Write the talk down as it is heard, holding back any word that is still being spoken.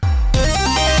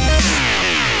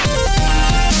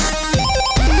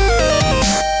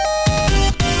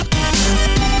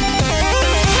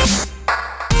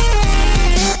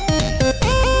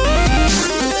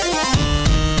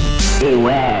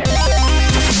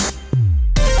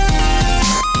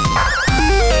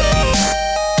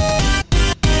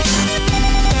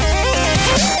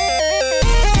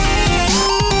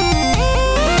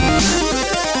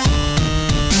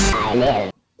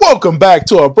Welcome back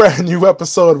to a brand new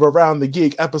episode of Around the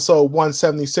Geek, episode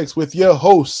 176, with your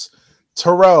hosts,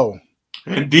 Terrell.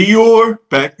 And Dior,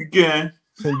 back again.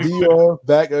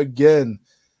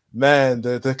 Man,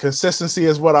 the consistency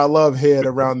is what I love here at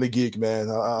Around the Geek, man.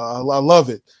 I love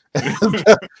it.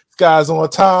 This guy's on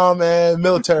time, man.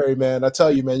 Military, man. I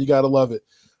tell you, man, you got to love it.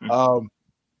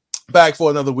 Back for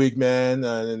another week, man.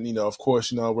 And of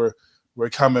course, we're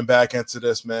coming back into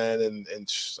this, man. And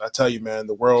I tell you, man,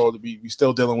 the world, we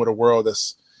still dealing with a world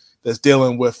that's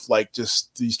dealing with like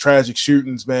just these tragic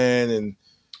shootings, man. And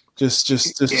just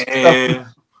stuff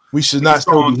we should not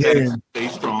still be hearing. Stay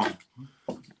strong.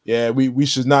 Yeah, we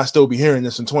should not still be hearing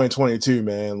this in 2022,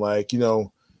 man. Like, you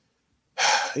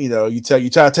try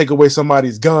to take away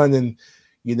somebody's gun and,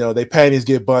 they panties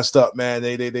get bunched up, man.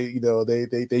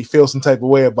 They feel some type of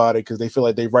way about it because they feel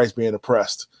like their rights being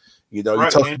oppressed. You tell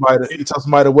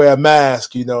somebody to wear a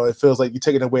mask, it feels like you're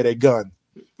taking away their gun.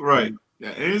 Right.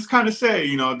 Yeah, and it's kind of sad,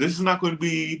 this is not going to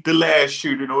be the last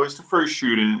shooting or it's the first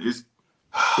shooting. It's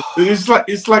like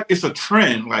it's a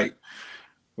trend. Like,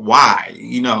 why?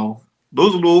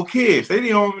 Those are little kids. They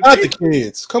don't even. Not the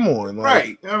kids. Come on.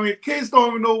 Right. I mean, kids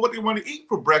don't even know what they want to eat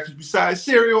for breakfast besides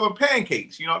cereal and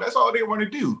pancakes. That's all they want to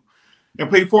do. And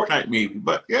play Fortnite maybe.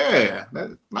 But yeah,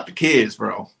 that's not the kids,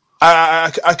 bro. I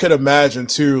could imagine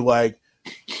too, like,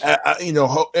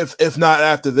 if not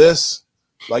after this,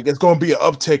 like it's going to be an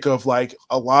uptick of like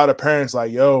a lot of parents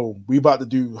like, yo, we about to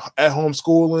do at home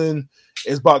schooling.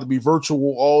 It's about to be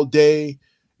virtual all day.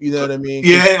 You know what I mean?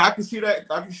 Yeah, I can see that.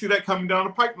 I can see that coming down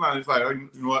the pipeline. It's like,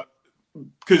 you know what?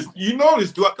 Because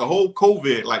this throughout the whole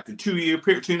COVID, like the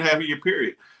 2.5 year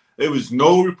period, there was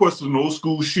no reports of no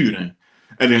school shooting.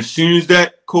 And then as soon as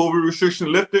that COVID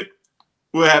restriction lifted,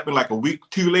 what happened like a week,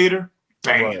 2 later?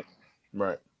 Bam.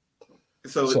 Right.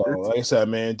 So like I said,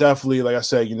 man, definitely, like I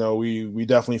said, we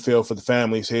definitely feel for the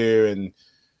families here, and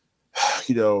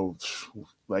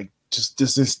like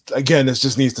this again, this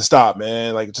just needs to stop,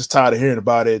 man. Like, just tired of hearing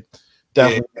about it.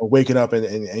 Definitely waking up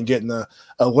and getting an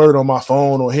alert on my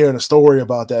phone or hearing a story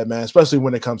about that, man. Especially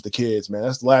when it comes to kids, man.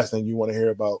 That's the last thing you want to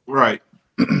hear about. Right.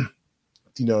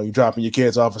 You're dropping your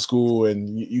kids off of school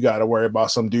and you got to worry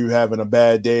about some dude having a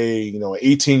bad day, an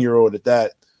 18-year-old at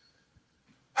that.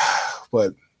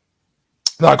 But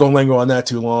not going to linger on that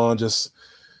too long. Just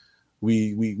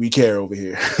we care over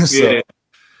here. So,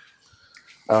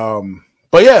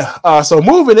 but yeah, so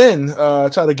moving in,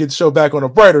 try to get the show back on a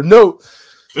brighter note.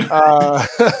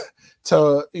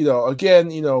 To again,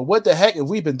 what the heck have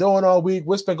we been doing all week?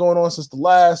 What's been going on since the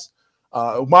last?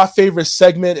 My favorite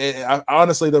segment, and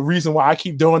honestly, the reason why I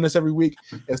keep doing this every week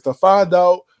is to find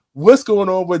out what's going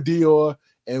on with Dior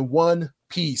in One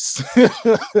Piece.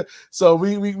 So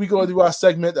we going to do our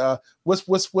segment. What's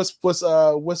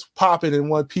popping in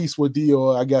One Piece with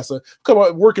Dior? I guess come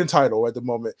on, working title at the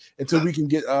moment until we can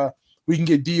get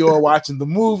Dior watching the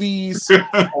movies. We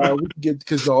can get,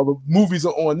 because all the movies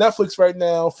are on Netflix right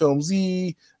now. Film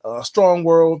Z, Strong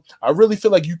World. I really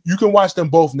feel like you can watch them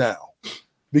both now.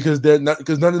 Because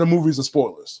none of the movies are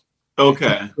spoilers.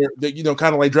 Okay. They're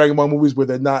kind of like Dragon Ball movies where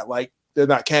they're not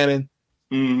canon.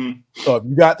 Mm-hmm. So if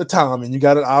you got the time and you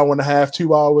got an hour and a half,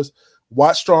 2 hours,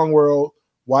 watch Strong World,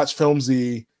 watch Film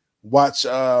Z, watch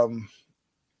film.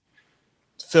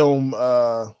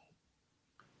 I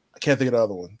can't think of the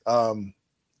other one.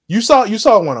 You saw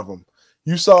one of them.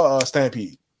 You saw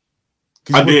Stampede.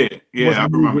 I did. Yeah, I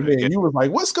remember that. You was like,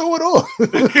 "What's going on?"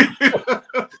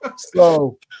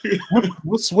 So,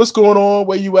 what's going on?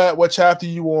 Where you at? What chapter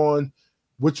you on?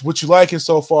 What you liking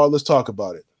so far? Let's talk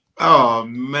about it. Oh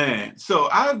man, so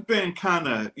I've been kind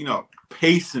of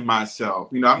pacing myself.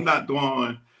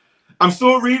 I'm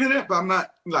still reading it, but I'm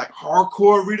not like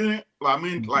hardcore reading it. I'm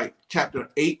in like chapter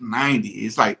 890.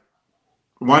 It's like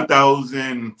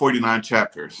 1,049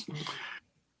 chapters.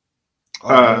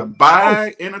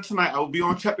 By end of tonight, I will be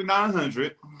on chapter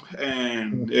 900.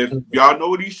 And if y'all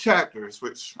know these chapters,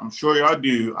 which I'm sure y'all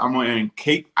do, I'm in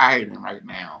Cape Island right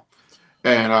now.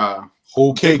 And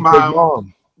whole Cape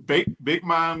Big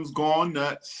Mom's gone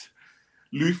nuts.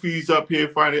 Luffy's up here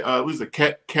fighting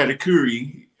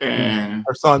Katakuri and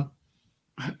her son.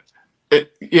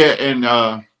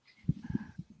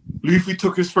 Luffy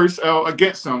took his first L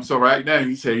against him. So right now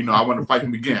he said, I want to fight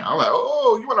him again. I'm like,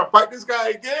 oh, you want to fight this guy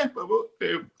again?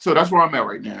 So that's where I'm at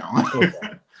right now. Okay.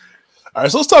 All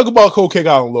right, so let's talk about Whole Cake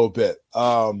Island a little bit.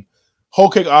 Whole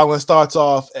Cake Island starts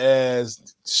off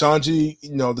as Sanji,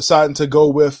 deciding to go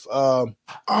with. Oh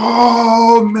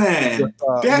man,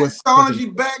 that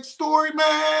Sanji backstory,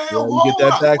 man. Yeah, you get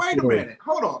that backstory. Wait a minute,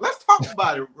 hold on. Let's talk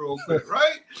about it real quick,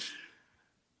 right?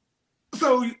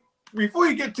 So before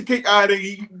you get to Kick Out,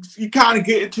 you kind of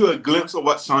get into a glimpse of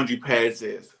what Sanji Paz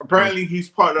is. Apparently, he's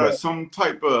part of some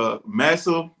type of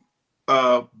massive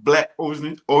black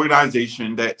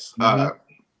organization that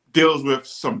deals with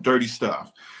some dirty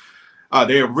stuff.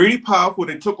 They're really powerful.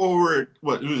 They took over it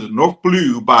was North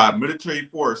Blue by military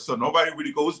force, so nobody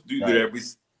really goes to do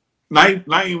that.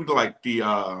 Not even like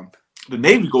the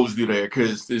Navy goes to do that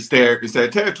because it's their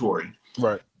territory.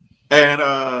 Right. And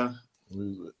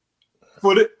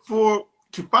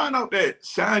to find out that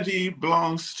Sanji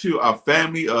belongs to a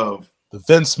family of the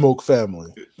Vinsmoke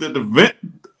family, the Vent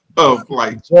of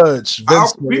like Judge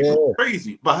Vince,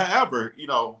 crazy. But however,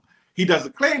 he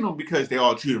doesn't claim them because they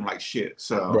all treat him like shit.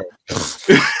 So that's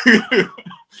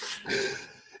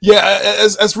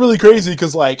really crazy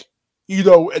because like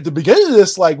at the beginning of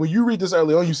this, like when you read this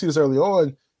early on, you see this early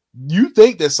on, you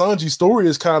think that Sanji's story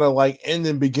is kind of like end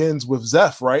and begins with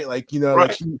Zeph, right? Like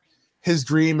like his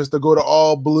dream is to go to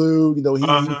All Blue.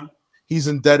 He's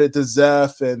indebted to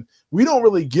Zeph, and we don't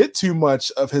really get too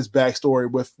much of his backstory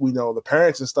with the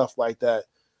parents and stuff like that.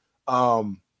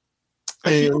 And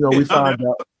we find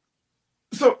out.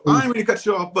 So I didn't really cut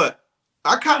you off, but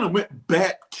I kind of went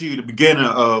back to the beginning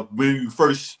of when you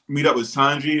first meet up with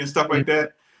Sanji and stuff like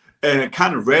that, and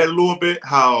kind of read a little bit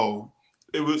how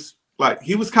it was like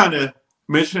he was kind of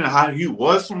mentioning how he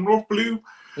was from North Blue,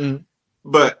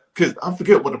 but because I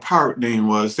forget what the pirate name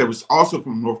was that was also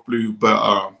from North Blue,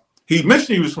 but he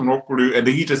mentioned he was from North Blue, and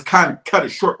then he just kind of cut it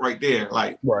short right there.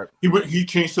 Like he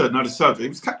changed to another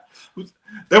subject. It was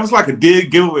that was like a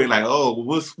dead giveaway. Like, oh,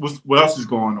 what else is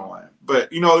going on? But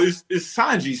it's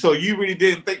Sanji, so you really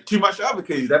didn't think too much of it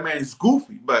because that man is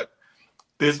goofy. But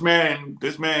this man,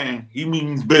 he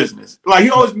means business. Like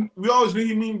we always knew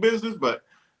he mean business, but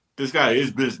this guy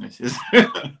is business.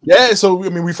 Yeah, so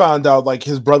we found out like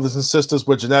his brothers and sisters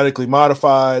were genetically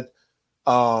modified,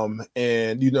 and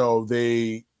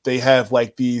they have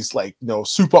like these like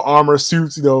super armor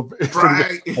suits, right?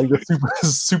 Like the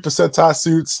super Sentai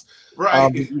suits,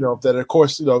 right? That of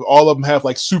course all of them have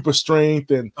like super strength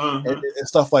and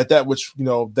stuff like that. Which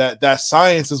that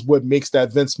science is what makes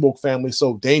that Vinsmoke family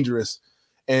so dangerous,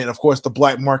 and of course the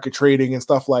black market trading and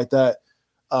stuff like that.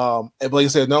 And like I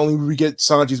said, not only do we get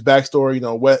Sanji's backstory,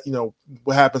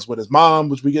 what happens with his mom,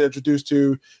 which we get introduced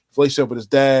to, relationship with his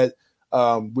dad.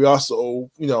 We also,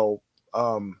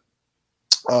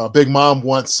 Big Mom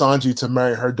wants Sanji to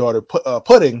marry her daughter,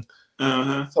 Pudding,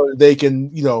 so they can,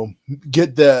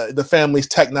 get the family's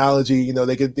technology.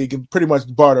 They can pretty much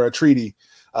barter a treaty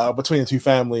between the two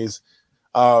families.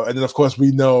 And then, of course,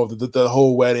 we know that the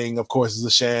whole wedding, of course, is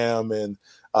a sham. And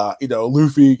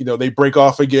Luffy, they break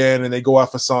off again and they go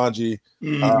after Sanji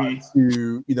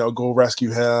to go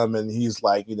rescue him. And he's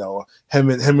like, him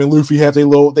and Luffy have their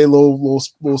little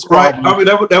squad. Right. I mean,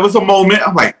 that was a moment.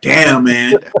 I'm like, damn,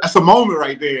 man, that's a moment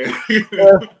right there.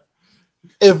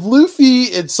 If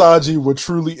Luffy and Sanji were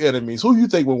truly enemies, who do you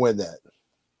think would win that?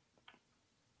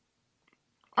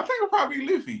 I think it'll probably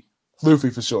be Luffy.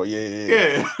 Luffy for sure.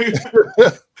 Yeah.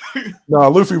 No,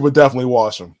 Luffy would definitely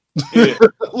wash him. Yeah.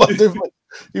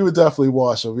 He would definitely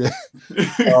wash him. Yeah.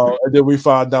 And then we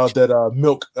find out that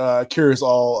milk cures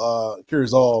all.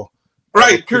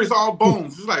 Right, cures all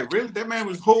bones. It's like, really? That man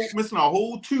was missing a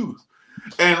whole tooth.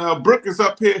 And Brook is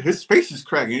up here. His face is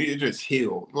cracking. It just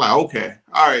healed. Like, okay.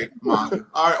 All right, manga.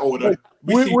 All right, Oda.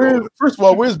 First of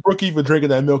all, where's Brook even drinking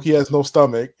that milk? He has no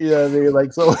stomach. You know what I mean?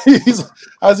 Like, so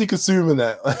how's he consuming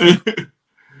that?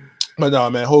 But no,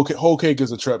 man, whole cake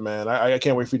is a trip, man. I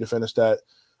can't wait for you to finish that.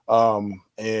 And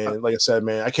like I said,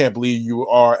 man, I can't believe you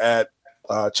are at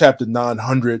chapter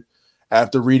 900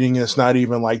 after reading it's not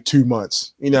even like 2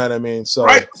 months. You know what I mean? So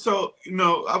right. So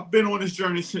I've been on this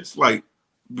journey since like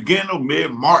beginning of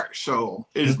mid-March. So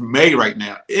it's May right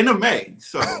now. End of May.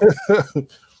 So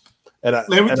let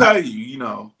me tell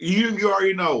you, you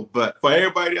already know, but for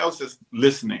everybody else that's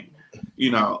listening,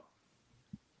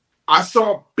 I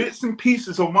saw bits and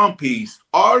pieces of One Piece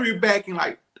already back in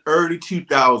like early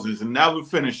 2000s and never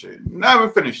finished it.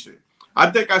 I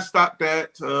think I stopped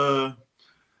that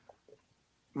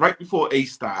right before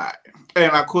Ace died.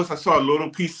 And of course I saw little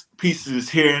pieces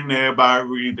here and there, but I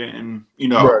really didn't,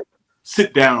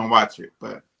 sit down and watch it.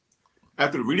 But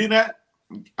after reading that,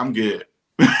 I'm good.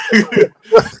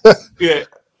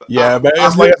 Yeah, man.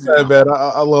 It's like I said, man,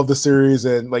 I love the series,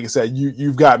 and like I said,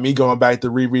 you've got me going back to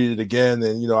reread it again,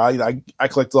 and I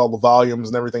collect all the volumes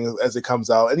and everything as it comes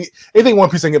out. Anything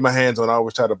One Piece I can get my hands on, I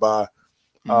always try to buy.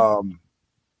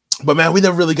 But man, we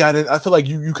never really got in. I feel like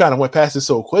you kind of went past it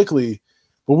so quickly,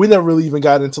 but we never really even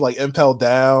got into like Impel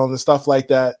Down and stuff like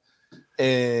that.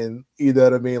 And you know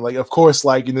what I mean? Like, of course,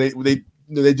 like they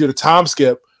do the time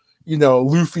skip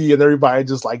Luffy and everybody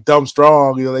just like dumb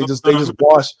strong. They just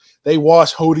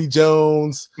wash Hody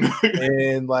Jones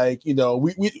and like we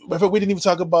didn't even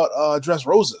talk about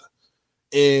Dressrosa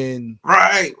and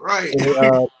right.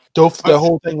 And, the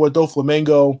whole thing with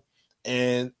Doflamingo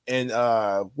and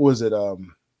what was it?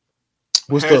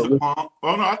 What's the Punk?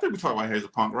 Oh no, I think we talking about Hazel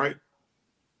Punk, right?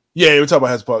 Yeah, we're talking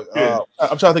about Hazel Punk. Yeah.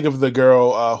 I'm trying to think of the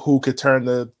girl who could turn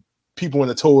the people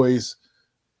into toys.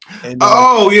 And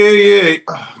yeah.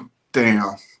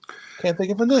 Damn. Can't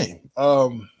think of her name.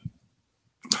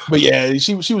 But yeah,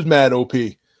 she was mad OP.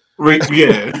 Right,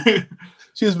 yeah.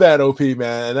 She was mad OP,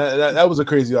 man. And that was a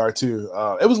crazy art too.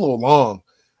 It was a little long.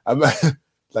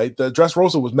 Like the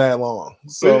Dressrosa was mad long.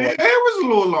 So it was a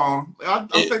little long. I'm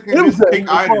thinking this Pink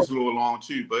Item is a little long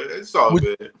too, but it's all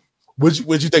good.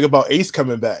 What'd you think about Ace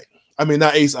coming back? I mean,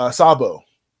 not Ace, Sabo.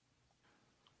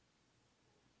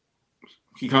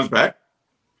 He comes back?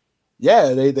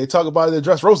 Yeah, they talk about it in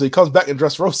Dressrosa. He comes back in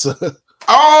Dressrosa.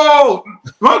 Oh,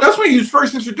 well, that's when he was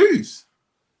first introduced.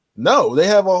 No, they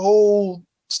have a whole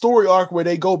story arc where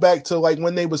they go back to like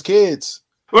when they was kids.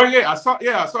 Well, I saw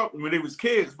when they was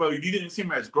kids, but you didn't see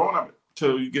him as grown up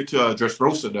till you get to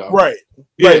Dressrosa, though. Right.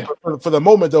 Yeah. Right. But for the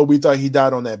moment, though, we thought he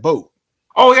died on that boat.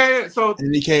 Oh yeah. So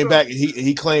and he came back. And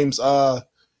he claims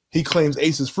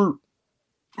Ace's fruit.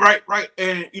 Right.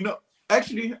 And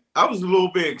actually, I was a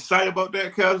little bit excited about that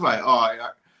because I was like,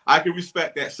 I can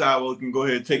respect that Sabo can go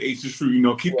ahead and take Ace's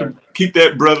fruit. Keep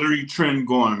that brotherly trend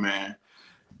going, man.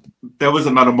 That was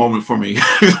another moment for me.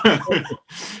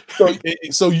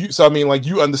 So I mean, like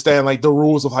you understand like the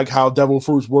rules of like how devil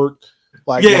fruits work.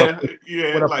 Like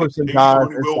when a person dies,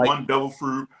 like, one devil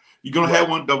fruit. You're gonna have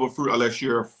one devil fruit unless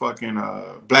you're a fucking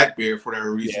Blackbeard for that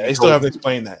reason. Yeah, they still haven't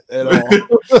explained that at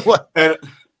all.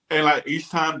 and like each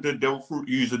time the devil fruit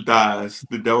user dies,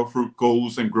 the devil fruit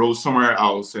goes and grows somewhere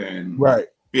else. And right.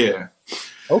 Yeah.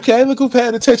 Okay, look who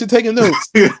paying attention, taking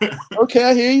notes. Okay,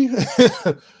 I hear you.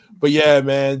 But yeah,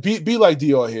 man, be like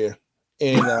Dior here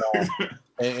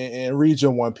and read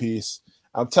your One Piece.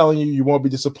 I'm telling you, you won't be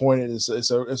disappointed.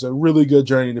 It's a really good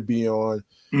journey to be on.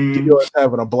 Dior is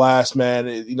having a blast, man.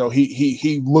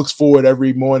 He looks forward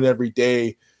every morning, every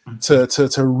day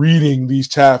to reading these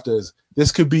chapters.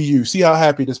 This could be you. See how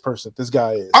happy this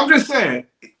guy is. I'm just saying,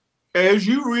 as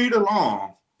you read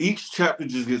along, each chapter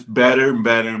just gets better and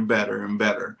better and better and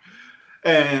better.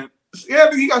 And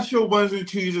yeah, you got your ones and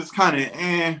twos. It's kind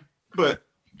of but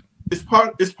it's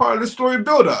part of the story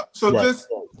build up. So just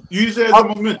use it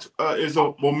as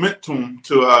a momentum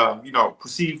to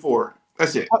proceed forward.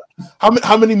 That's it.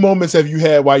 How many moments have you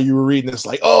had while you were reading this?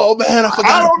 Like, oh man, I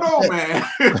forgot. I don't know,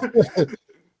 man.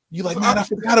 You like, man, I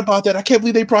forgot about that. I can't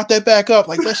believe they brought that back up.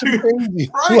 Like that should be crazy.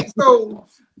 Right. So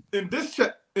in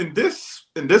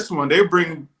this one, they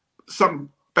bring something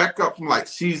back up from like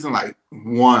season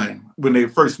 1 when they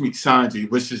first meet Sanji,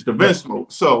 which is the Vince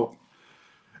mode. So,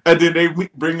 and then they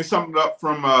bring something up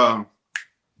from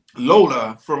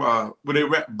Lola from where they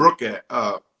met Brook at.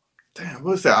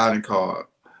 What's that island called?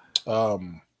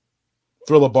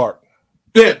 Thriller Bark.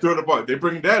 Yeah, Thriller Bark. They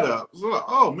bring that up. So like,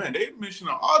 oh man, they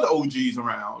mentioning all the OGs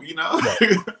around.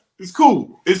 Right. It's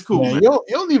cool. It's cool. Man. You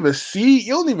don't even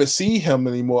see him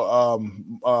anymore.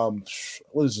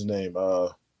 What is his name?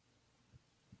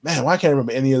 Man, why can't I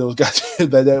remember any of those guys?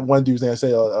 that one dude's name. I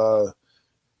say, the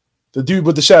dude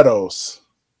with the shadows.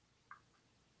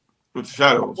 With the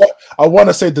shadows. I want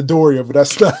to say Dodoria, but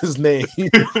that's not his name.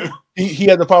 he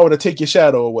had the power to take your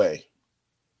shadow away.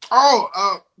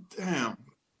 Oh, damn.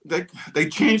 They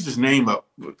changed his name up.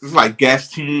 It's like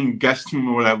Gaston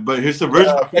or whatever. But his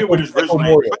original, I forget what his original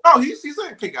name. But no, he's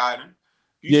in Pink Island.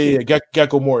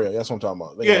 Gecko Moria. That's what I'm talking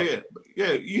about.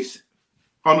 Yeah.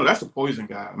 Oh no, that's the poison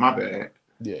guy. My bad.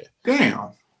 Yeah.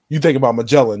 Damn. You think about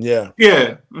Magellan, yeah.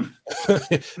 Yeah.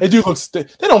 They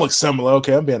don't look similar.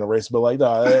 Okay, I'm being a racist, but like,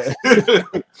 nah.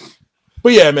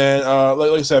 But yeah, man.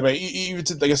 Like I said, man. Even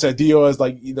like I said, Dio is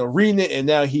like reading it, and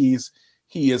now he is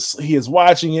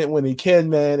watching it when he can,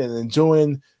 man, and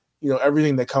enjoying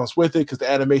everything that comes with it because the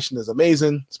animation is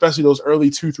amazing, especially those early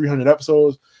 200-300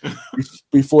 episodes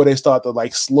before they start to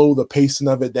like slow the pacing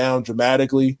of it down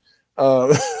dramatically.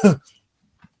 Because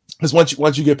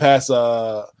once you get past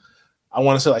I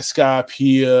want to say like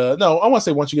Skypiea. No, I want to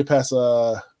say once you get past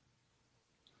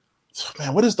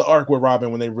man, what is the arc with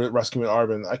Robin when they rescuing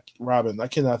Robin? I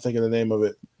cannot think of the name of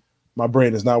it. My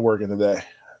brain is not working today.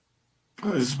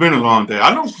 It's been a long day.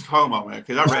 I know what you're talking about, man,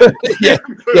 because I read it. yeah.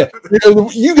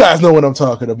 You guys know what I'm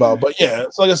talking about. But yeah,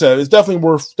 so like I said, it's definitely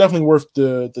worth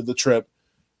the trip.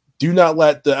 Do not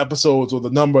let the episodes or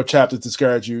the number of chapters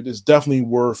discourage you. It's definitely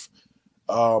worth,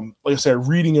 like I said,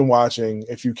 reading and watching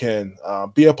if you can.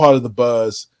 Be a part of the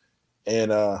buzz,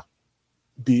 and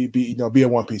be a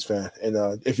One Piece fan.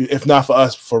 And if not for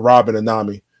us, for Robin and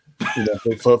Nami,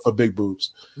 for big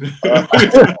boobs.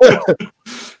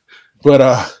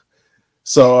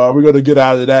 So we're gonna get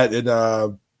out of that.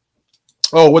 And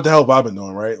what the hell have I been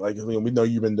doing? Right, like we know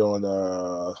you've been doing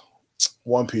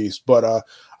One Piece, but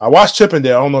I watched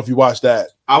Chippendale. I don't know if you watched that.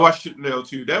 I watched Chippendale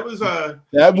too. That was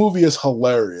that movie is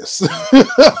hilarious.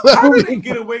 How did they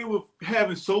get away with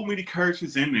having so many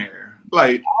characters in there?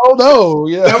 Like, I don't know.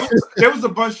 Yeah, there was a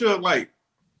bunch of like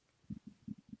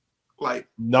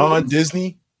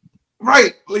non-Disney.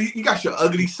 Right, like, you got your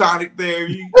ugly Sonic there.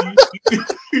 You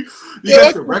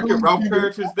got your Wreck-It Ralph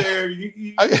characters there.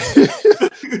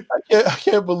 I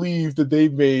can't believe that they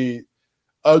made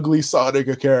ugly Sonic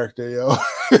a character, yo.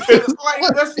 It's like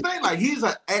that's the thing. Like he's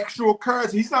an actual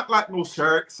character. He's not like no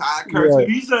side character. Right.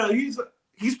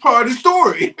 He's part of the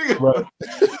story. Right.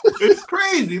 It's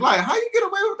crazy. Like how you get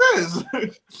away with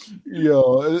this?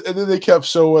 Yo, and then they kept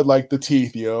showing like the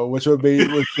teeth, yo, which made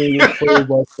it so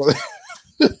much funny.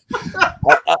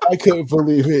 I couldn't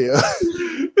believe it.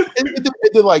 And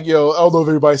then, like, yo, I don't know if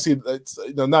everybody's seen it's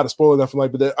not a spoiler nothing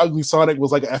like, but the ugly Sonic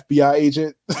was like an FBI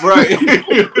agent, right?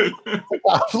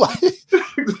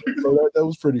 So that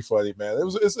was pretty funny, man.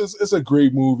 It's a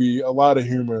great movie, a lot of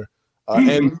humor.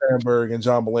 Andy Samberg and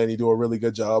John Mulaney do a really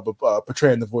good job of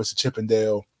portraying the voice of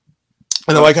Chippendale.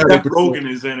 And I like how Rogan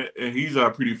is in it, and he's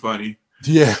pretty funny.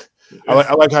 Yeah,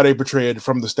 I like how they portray it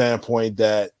from the standpoint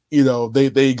that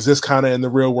they exist kind of in the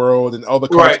real world, and all the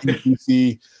cartoons you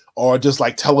see are just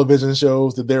like television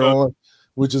shows that they're on,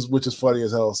 which is funny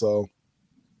as hell. So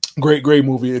great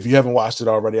movie. If you haven't watched it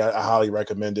already, I highly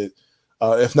recommend it.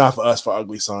 If not for us, for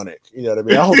Ugly Sonic, you know what I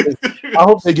mean. I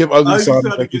hope they give Ugly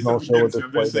Sonic like his own show at this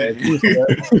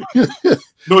point.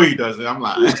 No, he doesn't. I'm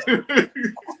lying.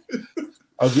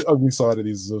 Ugly Sonic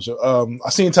needs his own show. I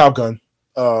seen Top Gun.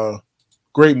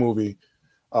 Great movie.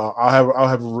 I'll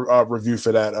have a review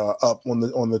for that up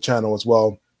on the channel as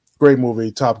well. Great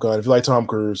movie, Top Gun. If you like Tom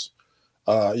Cruise,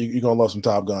 you're gonna love some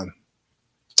Top Gun.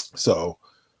 So,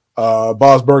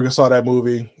 Bob's Burgers saw that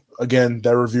movie. Again,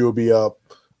 that review will be up.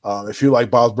 If you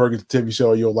like Bob's Burgers, the TV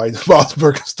show, you'll like Bob's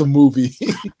Burgers, the movie.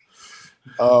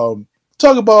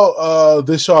 Talk about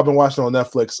this show I've been watching on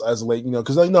Netflix as of late.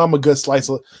 Because I'm a good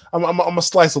I'm a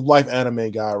slice of life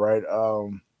anime guy, right?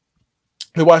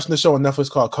 Been watching the show on Netflix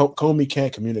called Komi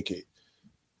Can't Communicate.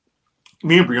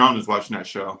 Me and Brianna's watching that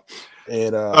show,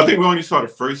 and I think we only saw the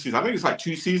first season. I think it's like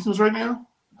 2 seasons right now.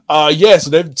 Yeah,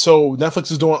 so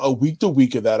Netflix is doing a week to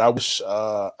week of that. I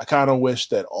kind of wish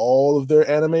that all of their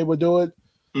anime would do it,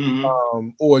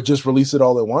 or just release it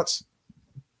all at once.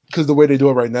 Because the way they do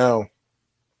it right now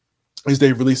is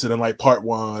they release it in like part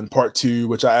 1, part 2,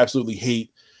 which I absolutely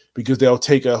hate because they'll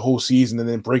take a whole season and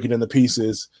then break it into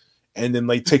pieces, and then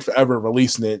like take forever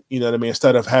releasing it. You know what I mean?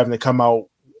 Instead of having it come out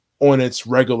on its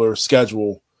regular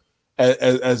schedule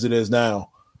as it is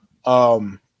now.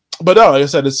 But no, like I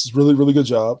said, it's really, really good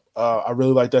job. I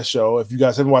really like that show. If you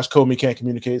guys haven't watched Komi Can't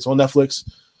Communicate, it's on Netflix.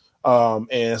 And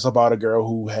it's about a girl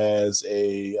who has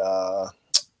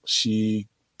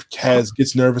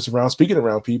gets nervous around speaking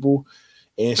around people,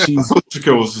 and she's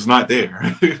skills is not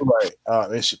there, right?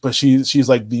 But she's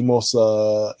like the most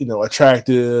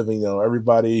attractive.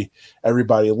 Everybody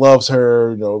loves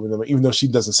her. Even though she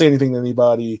doesn't say anything to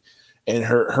anybody. And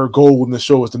her goal in the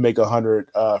show is to make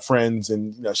 100 friends,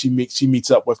 and she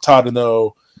meets up with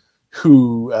Tadano,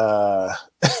 who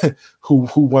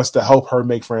wants to help her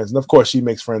make friends, and of course she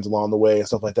makes friends along the way and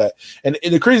stuff like that. And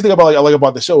the crazy thing I like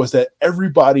about the show is that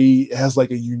everybody has like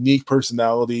a unique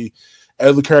personality.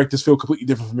 All the characters feel completely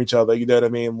different from each other. You know what I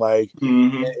mean? Like,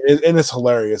 and it's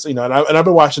hilarious. And I've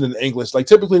been watching it in English. Like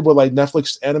typically with like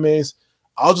Netflix animes,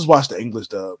 I'll just watch the English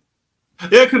dub.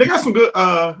 Yeah, because they got some good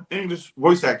English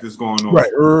voice actors going on.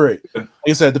 Right. Like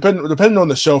I said, depending on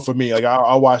the show for me, like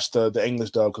I'll watch the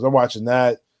English dub because I'm watching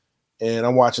that, and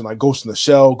I'm watching like Ghost in the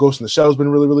Shell. Ghost in the Shell has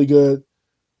been really, really good.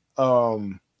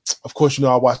 Of course,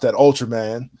 I watched that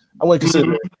Ultraman. I wouldn't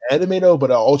consider it anime though,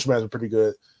 but Ultraman's pretty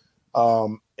good.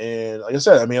 And like I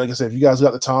said, if you guys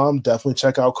got the time, definitely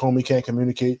check out Komi Can't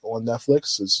Communicate on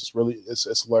Netflix. It's just really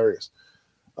it's hilarious.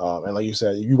 And like you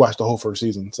said, you watched the whole first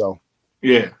season, so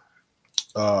yeah.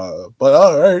 But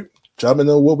all right, jumping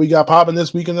into what we got popping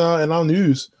this week in our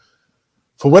news.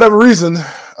 For whatever reason,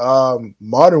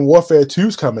 Modern Warfare 2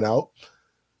 is coming out.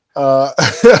 Stop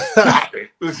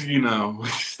it.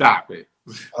 Stop it.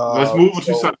 Let's move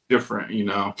to something different,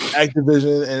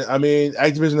 Activision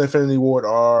and Infinity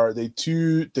Ward they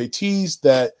teased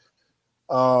that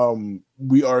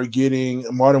we are getting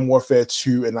Modern Warfare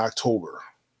 2 in October.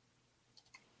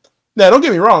 Now, don't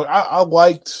get me wrong, I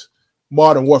liked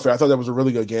Modern Warfare. I thought that was a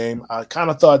really good game. I kind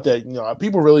of thought that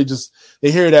people really just they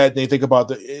hear that and they think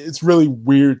about it's really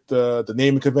weird the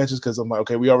naming conventions because I'm like,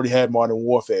 okay, we already had Modern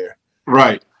Warfare,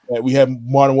 right? And we had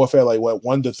Modern Warfare like what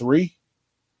 1 to 3.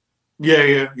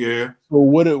 Yeah. So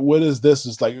what is this?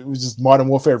 It's like it was just Modern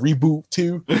Warfare reboot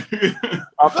 2.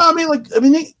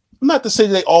 Not to say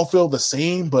they all feel the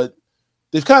same, but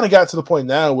they've kind of got to the point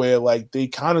now where like they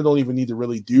kind of don't even need to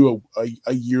really do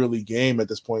a yearly game at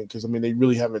this point because they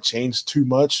really haven't changed too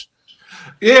much.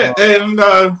 Yeah, and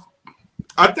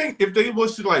I think if they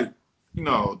was to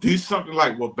do something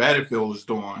like what Battlefield was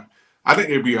doing, I think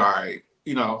it'd be all right.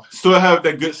 Still have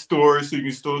that good story, so you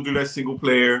can still do that single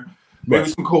player, maybe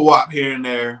some co-op here and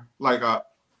there. Like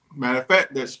matter of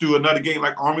fact, let's do another game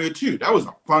like Army of Two. That was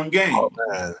a fun game. Oh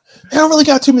man, they don't really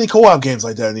got too many co-op games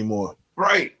like that anymore.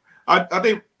 Right. I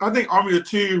think Army of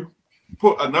Two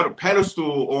put another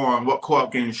pedestal on what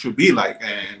co-op games should be like,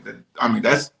 and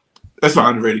that's an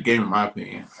underrated game in my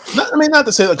opinion. Not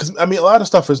to say that because a lot of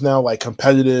stuff is now like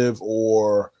competitive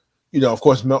or of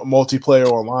course multiplayer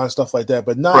online stuff like that,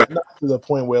 but not to the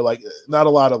point where like not a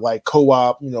lot of like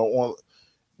co-op, not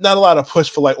a lot of push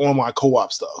for like online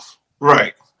co-op stuff.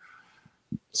 Right.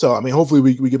 So hopefully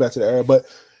we get back to the era, but.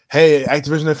 Hey,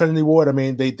 Activision Infinity Ward.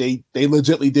 They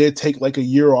legitimately did take like a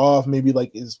year off. Maybe like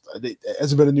it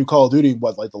hasn't been a new Call of Duty,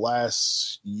 but like the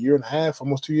last year and a half,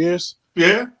 almost 2 years.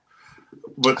 Yeah,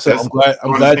 but so I'm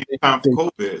glad. Time for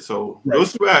COVID, so we'll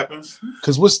see what happens.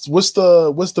 Because what's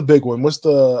the big one? What's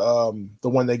the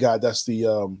one they got? That's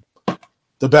the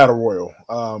Battle Royal.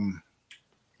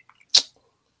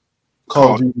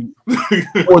 Call of Duty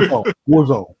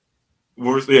Warzone.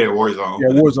 Warzone. Yeah,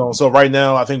 Warzone. So right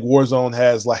now, I think Warzone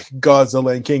has like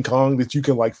Godzilla and King Kong that you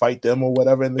can like fight them or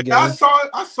whatever in the game. I saw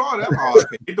that.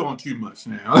 They're doing too much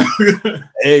now.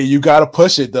 Hey, you got to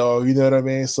push it though. You know what I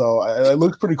mean? So it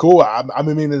looks pretty cool. I've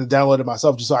been meaning to download it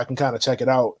myself just so I can kind of check it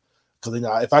out.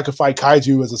 Because if I could fight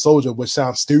kaiju as a soldier, which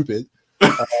sounds stupid,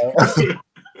 I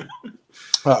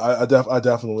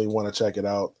definitely want to check it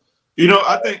out.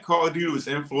 I think Call of Duty was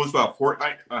influenced by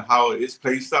Fortnite on how its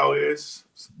play style is.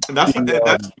 And that's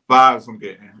the vibes I'm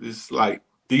getting. It's like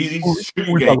these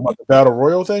shooting games. Talking about the Battle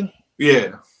Royale thing?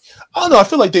 Yeah. I don't know. I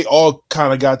feel like they all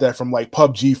kind of got that from like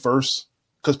PUBG first.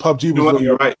 Because PUBG was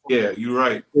you're right. Yeah, you're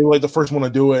right. They were like the first one to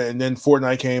do it, and then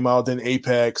Fortnite came out, then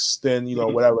Apex, then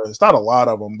whatever. It's not a lot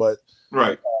of them, but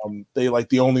they like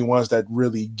the only ones that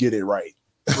really get it right.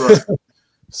 Right.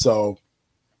 So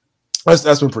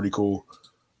that's been pretty cool.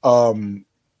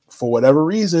 For whatever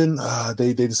reason,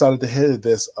 they decided to hit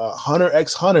this. Hunter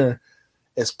x Hunter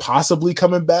is possibly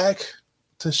coming back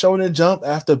to Shonen Jump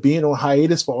after being on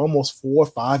hiatus for almost 4 or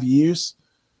 5 years.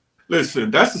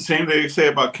 Listen, that's the same thing they say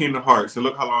about Kingdom Hearts. And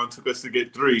look how long it took us to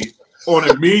get 3 on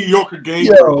a mediocre game,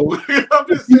 bro. I'm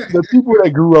just saying. The people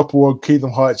that grew up on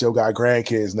Kingdom Hearts, got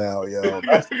grandkids now,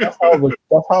 That's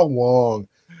how long.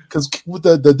 Because with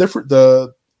the different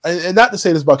and not to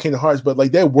say this about Kingdom Hearts, but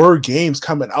like there were games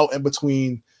coming out in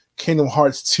between Kingdom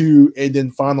Hearts 2 and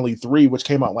then finally 3, which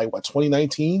came out like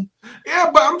 2019. Yeah,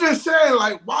 but I'm just saying,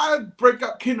 like, why break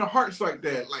up Kingdom Hearts like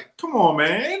that? Like, come on,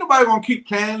 man. Ain't nobody gonna keep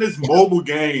playing this mobile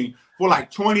game for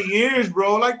like 20 years,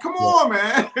 bro. Like, come on,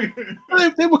 man.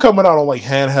 They were coming out on like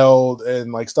handheld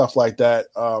and like stuff like that.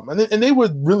 And they were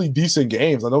really decent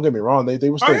games. Don't get me wrong, they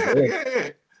were still good.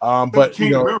 Yeah. But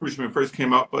Kingdom Hearts when it first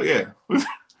came out, but yeah.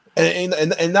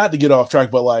 and not to get off track,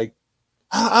 but like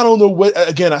I don't know what.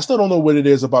 Again, I still don't know what it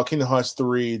is about Kingdom Hearts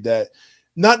 3 that.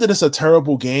 Not that it's a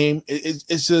terrible game.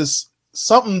 It's just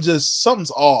something's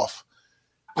off.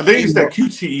 I think it's that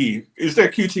QTE. It's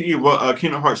that QTE what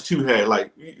Kingdom Hearts 2 had.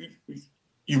 Like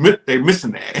they're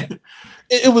missing that.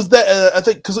 It was that I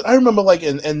think because I remember like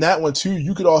in that one too.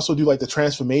 You could also do like the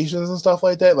transformations and stuff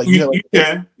like that. Like you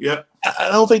can, yeah. I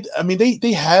don't think. I mean,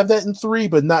 they have that in 3,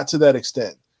 but not to that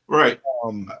extent. Right.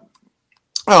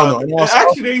 I don't know.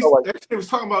 Actually, they was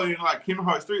talking about like Kingdom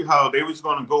Hearts 3 how they was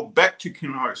going to go back to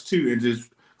Kingdom Hearts 2 and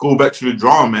just go back to the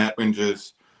draw map and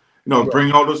just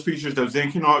bring all those features that was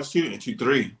in Kingdom Hearts 2 into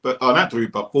 3, but not 3,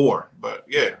 but 4. But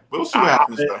yeah, we'll see what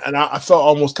happens. And I felt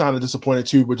almost kind of disappointed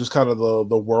too, but just kind of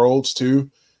the worlds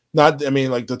too. Not, I mean,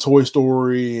 like the Toy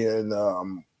Story and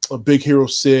a Big Hero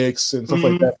 6 and stuff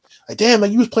like that. Like, damn,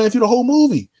 like you was playing through the whole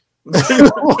movie.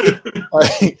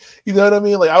 Like, you know what I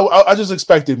mean? Like I just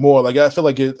expected more. Like I feel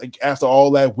like after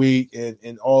all that week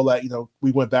and all that,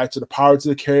 we went back to the Pirates of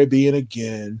the Caribbean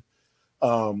again.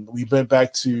 We went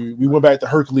back to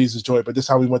Hercules' joint, but this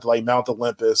time we went to like Mount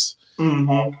Olympus.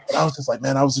 I was just like,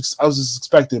 man, I was just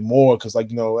expecting more because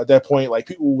like at that point like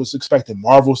people was expecting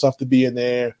Marvel stuff to be in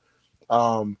there.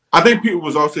 I think people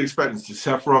was also expecting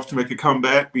Sephiroth to make a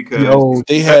comeback because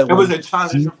it was a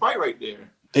challenging fight right there.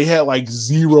 They had like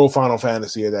zero Final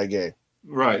Fantasy in that game.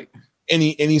 Right.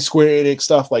 Any Square Enix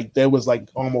stuff, like there was like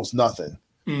almost nothing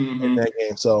in that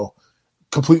game. So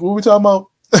complete. What we talking about?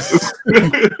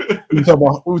 we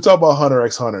talking about Hunter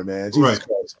x Hunter, man. Jesus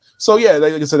Christ. So yeah,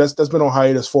 like I said, that's been on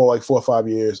hiatus for like 4 or 5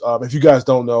 years. If you guys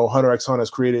don't know, Hunter x Hunter is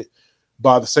created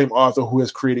by the same author who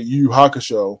has created Yu Yu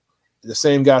Hakusho, the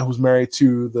same guy who's married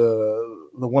to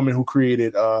the woman who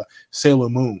created Sailor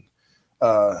Moon.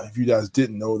 If you guys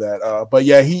didn't know that, but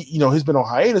yeah, he's been on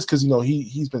hiatus because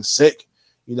he's been sick.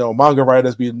 Manga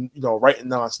writers been writing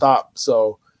nonstop.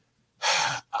 So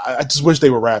I just wish they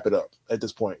would wrap it up at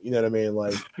this point. You know what I mean?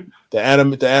 Like the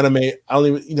anime. I don't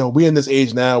even. We in this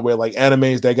age now where like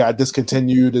animes that got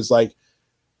discontinued is like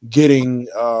getting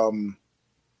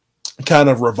kind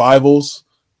of revivals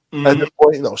at this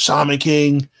point. Shaman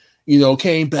King.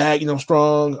 Came back.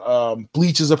 Strong.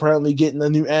 Bleach is apparently getting a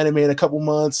new anime in a couple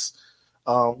months.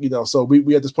 So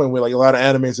we at this point where like a lot of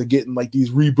animes are getting like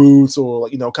these reboots or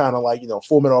like kind of like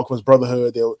Full Metal Alchemist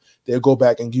Brotherhood. They'll go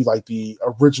back and do like the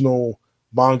original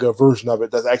manga version of it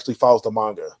that actually follows the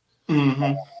manga.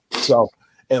 So,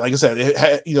 and like I said,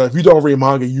 if you don't read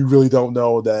manga, you really don't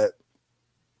know that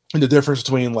the difference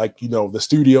between like the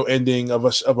studio ending of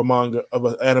a manga of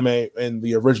an anime and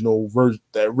the original version,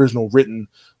 the original written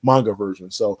manga version.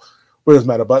 So. But it doesn't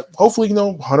matter. But hopefully,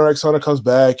 Hunter x Hunter comes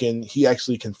back and he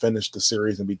actually can finish the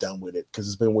series and be done with it because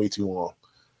it's been way too long.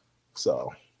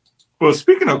 So, well,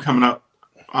 speaking of coming up,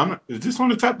 is this on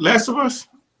the top? Last of Us?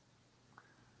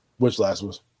 Which Last of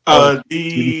Us?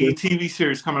 The TV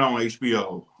series coming out on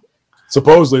HBO.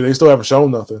 Supposedly, they still haven't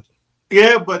shown nothing.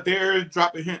 Yeah, but they're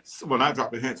dropping hints. Well, not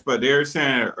dropping hints, but they're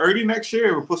saying early next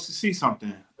year we're supposed to see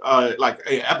something like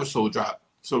an episode drop.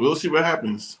 So we'll see what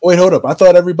happens. Wait, hold up! I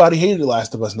thought everybody hated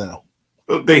Last of Us now.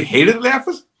 They hated Last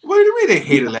of Us? What do you mean they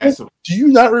hated Last of Us? Do you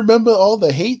not remember all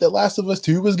the hate that Last of Us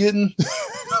 2 was getting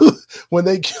when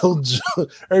they killed Joel?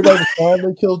 Everybody was fine,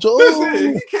 they killed Joel.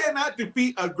 Listen, you cannot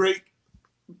defeat a great...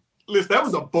 Listen, that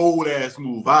was a bold-ass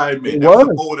move, I admit. That was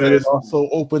a bold-ass move. It also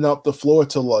opened up the floor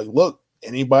to like, look,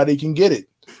 anybody can get it.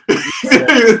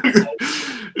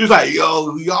 It's like,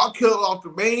 yo, y'all killed off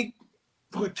the main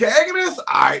protagonist?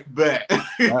 All right, bet.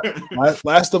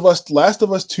 Last of Us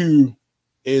 2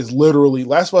 is literally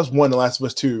Last of Us 1 and Last of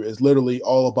Us 2 is literally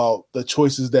all about the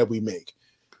choices that we make.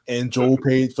 And Joel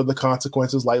paid for the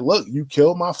consequences. Like, look, you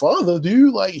killed my father,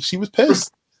 dude. Like, she was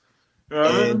pissed.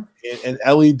 And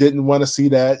Ellie didn't want to see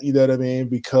that, you know what I mean?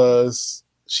 Because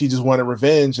she just wanted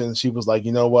revenge and she was like,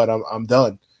 you know what, I'm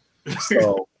done.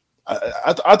 So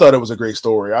I thought it was a great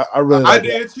story. I really I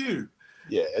did too.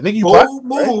 Yeah, I think bold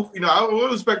move. Right? I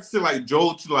would expect to see like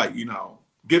Joel to like,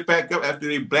 get back up after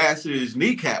they blasted his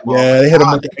kneecap. Yeah, they hit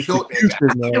him with the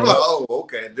like, oh,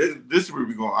 okay, this is where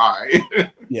we going. All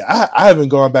right. Yeah, I haven't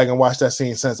gone back and watched that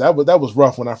scene since. That was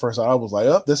rough when I first saw it. I was like,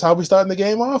 oh, this is how we starting the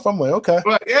game off? I'm like, okay.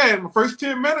 But yeah, in the first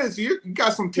 10 minutes, you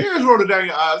got some tears rolling down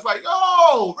your eyes. Like,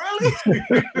 oh,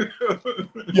 really?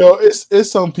 Yo,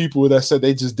 it's some people that said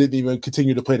they just didn't even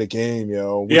continue to play the game,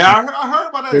 yo. Yeah, I heard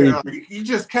about that. You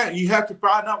just can't. You have to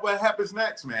find out what happens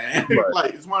next, man. Right.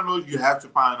 Like, it's one of those you have to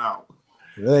find out.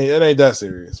 It ain't that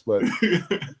serious, but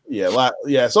yeah.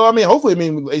 So hopefully,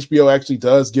 HBO actually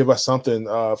does give us something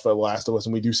for The Last of Us,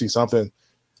 and we do see something.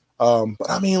 But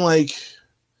like,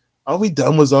 are we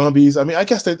done with zombies? I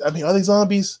guess are they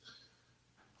zombies?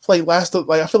 Like I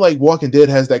feel like Walking Dead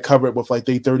has that covered with like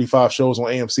they 35 shows on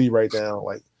AMC right now.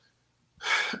 Like,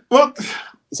 well,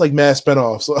 it's like mad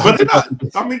spinoffs. But they're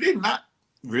not. They're not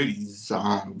really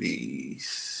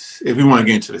zombies. If we want to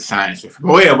get into the science,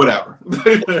 whatever.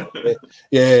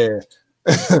 Yeah.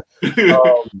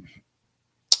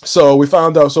 So we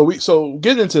found out. So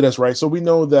get into this, right? So we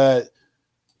know that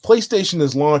PlayStation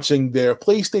is launching their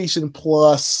PlayStation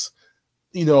Plus,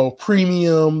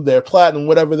 premium, their platinum,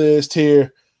 whatever it is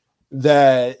tier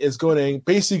that is going to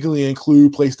basically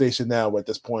include PlayStation Now at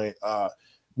this point,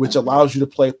 which allows you to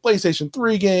play PlayStation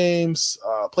 3 games,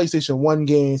 PlayStation 1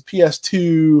 games,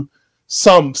 PS2.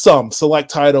 Some select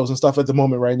titles and stuff at the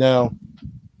moment right now.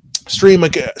 Stream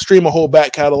a whole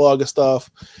back catalog of stuff,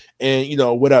 and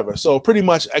whatever. So pretty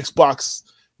much Xbox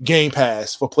Game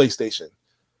Pass for PlayStation.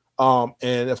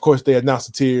 And of course they announced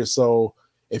the tiers. So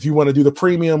if you want to do the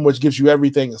premium, which gives you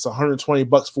everything, it's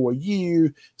 $120 for a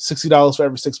year, $60 for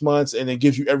every 6 months, and it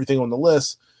gives you everything on the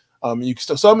list. You can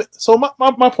still. So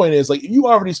my point is, like, you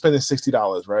already spending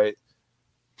 $60, right?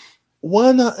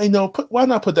 Why not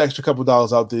put the extra couple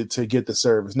dollars out there to get the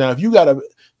service? Now,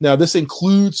 this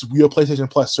includes your PlayStation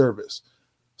Plus service.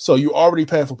 So you already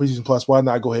paying for PlayStation Plus. Why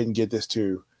not go ahead and get this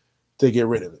too, to get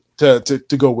rid of it,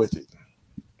 to go with it.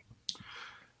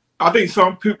 I think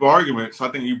some people arguments. I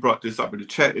think you brought this up in the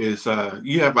chat. Is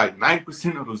you have like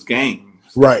 90% of those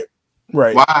games. Right.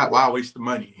 Why waste the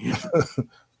money?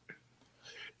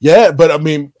 Yeah, but I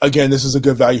mean, again, this is a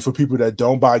good value for people that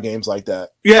don't buy games like that.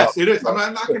 Yes, it is. I'm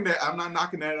not knocking that. I'm not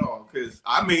knocking that at all because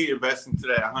I may invest into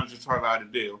that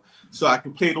 $100 deal so I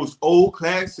can play those old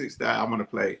classics that I want to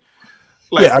play.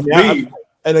 Like, yeah, I mean,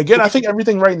 and again, I think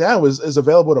everything right now is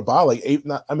available to buy. Like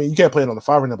I mean, you can't play it on the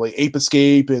 $5 like Ape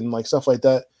Escape and like stuff like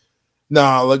that.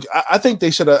 No, like I think they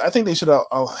should have. I think they should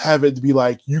have it to be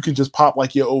like you can just pop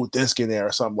like your old disc in there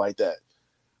or something like that.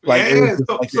 Like, yeah,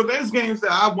 so there's games that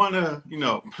I want to,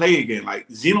 play again, like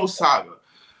Xenosaga.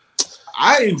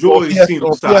 I enjoy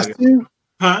Xenosaga. PS2?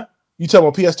 Huh? You talking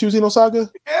about PS2 Xenosaga?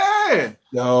 Yeah.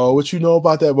 Yo, what you know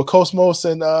about that with Cosmos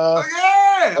and yeah.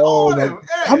 Yeah.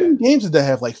 How many games did they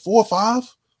have? Like 4 or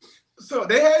 5? So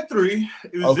they had 3.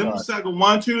 It was Xenosaga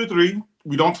 1, 2, 3.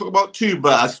 We don't talk about 2,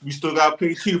 but we still got to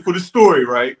play 2 for the story,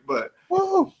 right? But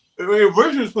the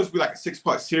original is supposed to be like a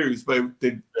 6-part series, but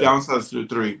they downsized to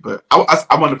 3. But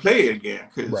I want to play it again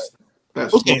because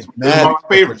that's one of my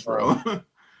favorites, bro.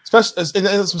 Especially, and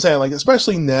that's what I'm saying. Like,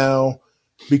 especially now,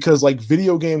 because like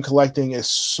video game collecting is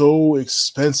so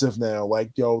expensive now.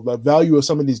 Like, the value of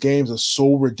some of these games is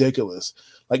so ridiculous.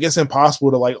 Like, it's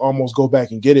impossible to like almost go back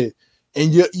and get it,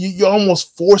 and you're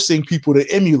almost forcing people to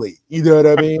emulate. You know what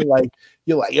I mean? Like,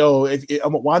 you're like, yo,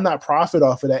 why not profit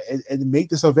off of that and make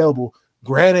this available?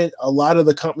 Granted, a lot of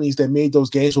the companies that made those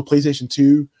games for PlayStation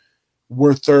 2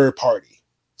 were third party.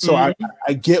 So I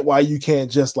get why you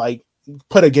can't just like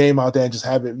put a game out there and just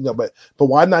have it, but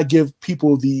why not give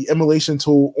people the emulation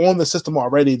tool on the system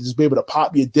already to just be able to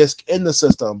pop your disc in the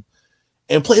system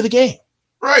and play the game?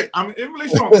 Right. I mean,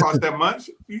 emulation don't cost that much.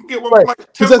 You can get one for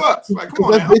like $10. Like, come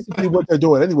on, that's basically what they're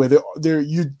doing anyway.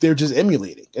 They're just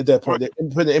emulating at that point. They're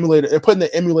putting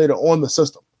the emulator on the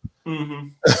system.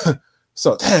 Mm-hmm.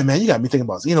 So, damn, man, you got me thinking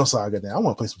about Xenosaga now. I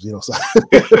want to play some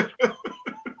Xenosaga.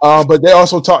 But they're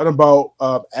also talking about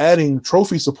adding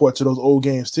trophy support to those old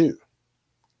games too.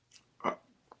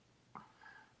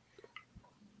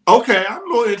 Okay, I'm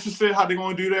a little interested how they're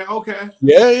going to do that. Okay.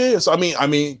 Yeah. So, I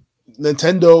mean,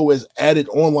 Nintendo has added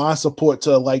online support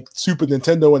to like Super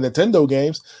Nintendo and Nintendo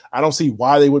games. I don't see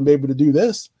why they wouldn't be able to do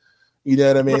this. You know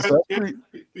what I mean? Right. So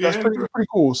that's pretty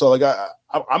cool. So like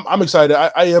I'm excited.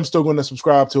 I am still going to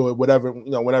subscribe to it,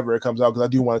 whenever it comes out, because I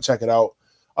do want to check it out.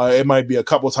 It might be a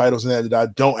couple titles in there that I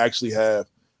don't actually have,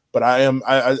 but I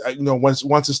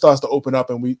once it starts to open up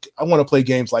and I want to play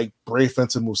games like Brave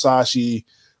Fencer Musashi,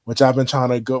 which I've been trying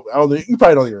to go. You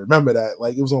probably don't even remember that.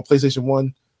 Like, it was on PlayStation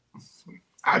 1.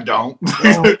 I don't.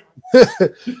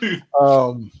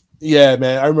 Yeah,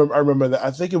 man. I remember that. I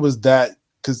think it was that.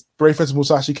 Because Brave Fencer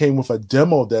Musashi came with a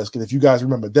demo disc, and if you guys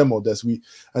remember demo disc,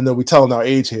 I know we're telling our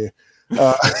age here.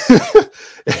 It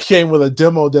came with a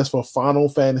demo disc for Final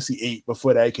Fantasy VIII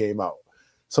before that came out,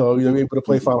 so you're able to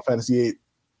play Final Fantasy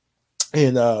VIII.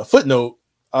 And footnote,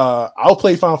 I'll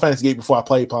play Final Fantasy VIII before I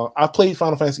play. I played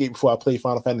Final Fantasy VIII before I played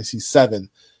Final Fantasy VII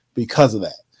because of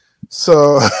that.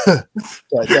 So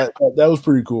that was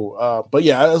pretty cool. But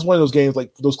yeah, that's one of those games,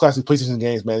 like those classic PlayStation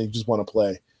games, man. You just want to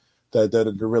play. That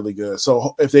are really good.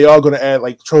 So if they are going to add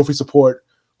like trophy support,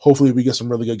 hopefully we get some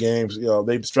really good games.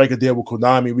 They strike a deal with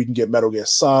Konami. We can get Metal Gear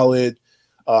Solid,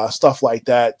 stuff like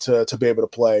that to be able to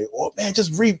play. Or man,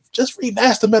 just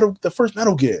remaster the first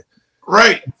Metal Gear.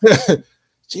 Right.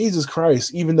 Jesus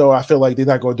Christ. Even though I feel like they're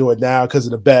not going to do it now because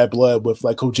of the bad blood with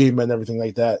like Kojima and everything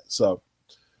like that. So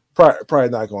probably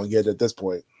not going to get it at this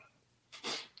point.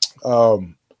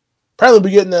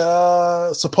 Probably be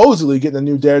getting supposedly getting a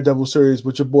new Daredevil series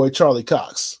with your boy Charlie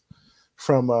Cox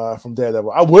from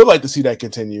Daredevil. I would like to see that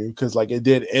continue because like it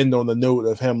did end on the note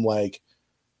of him like,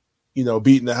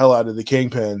 beating the hell out of the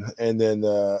Kingpin, and then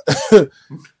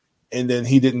and then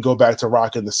he didn't go back to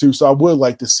rocking the suit. So I would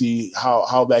like to see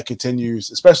how that continues,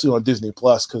 especially on Disney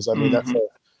Plus, because I mean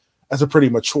that's a pretty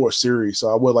mature series. So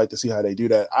I would like to see how they do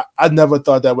that. I never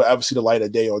thought that would ever see the light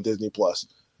of day on Disney Plus.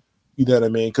 You know what I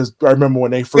mean? Because I remember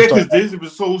when they first started. Disney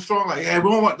was so strong, like, we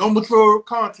don't want no mature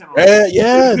content.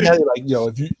 Yeah.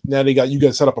 Now they got you got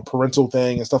to set up a parental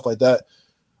thing and stuff like that.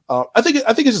 I think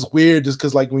it's just weird, just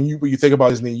because like when you think about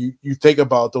Disney, you think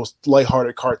about those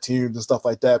lighthearted cartoons and stuff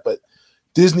like that. But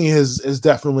Disney has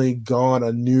definitely gone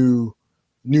a new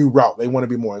route. They want to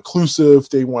be more inclusive.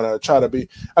 They want to try to be.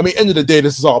 I mean, end of the day,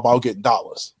 this is all about getting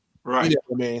dollars, right? You know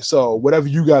what I mean? So whatever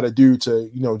you got to do to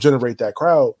generate that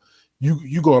crowd.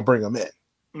 You gonna bring them in.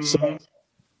 Mm-hmm. So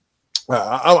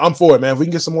I'm for it, man. If we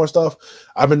can get some more stuff,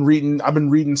 I've been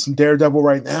reading some Daredevil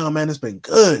right now, man. It's been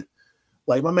good.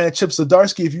 Like my man Chip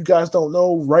Zdarsky, if you guys don't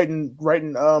know, writing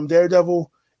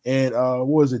Daredevil and what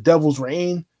was it, Devil's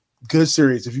Reign, good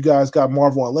series. If you guys got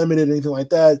Marvel Unlimited, anything like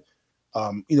that,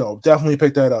 definitely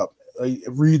pick that up.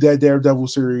 Read that Daredevil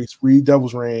series, read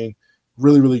Devil's Reign,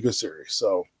 really, really good series.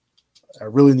 So I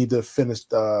really need to finish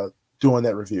doing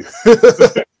that review.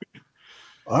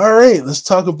 All right, let's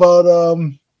talk about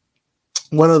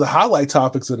one of the highlight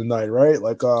topics of the night, right?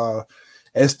 Like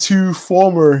as two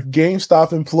former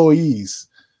GameStop employees,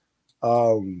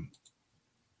 one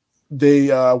of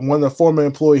the former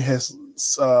employee has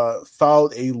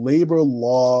filed a labor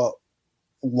law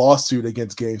lawsuit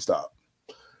against GameStop.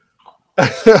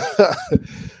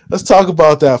 Let's talk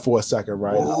about that for a second,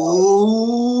 right?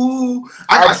 Oh,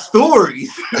 I got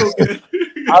stories.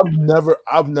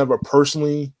 I've never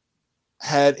personally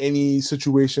had any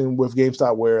situation with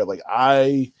GameStop where like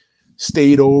I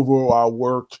stayed over or I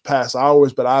worked past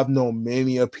hours, but I've known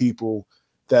many of people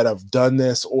that have done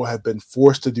this or have been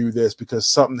forced to do this because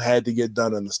something had to get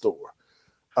done in the store.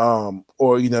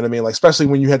 Or you know what I mean? Like, especially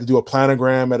when you had to do a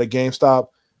planogram at a GameStop,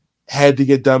 had to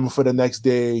get done for the next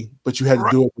day, but you had to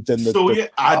do it within the. So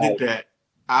I did that.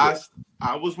 I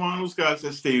was one of those guys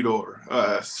that stayed over.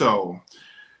 So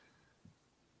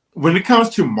when it comes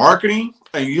to marketing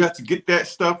and you have to get that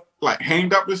stuff like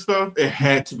hanged up and stuff, it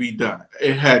had to be done.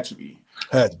 It had to be.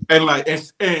 And like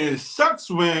it sucks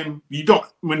when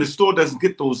the store doesn't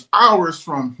get those hours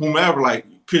from whomever, like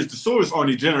because the stores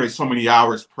only generate so many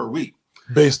hours per week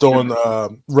based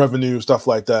on revenue, stuff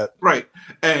like that. Right.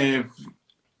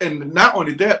 And not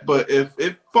only that, but if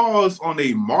it falls on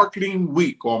a marketing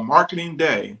week or marketing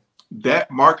day, that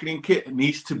marketing kit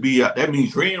needs to be up. That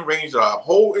means rearrange a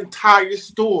whole entire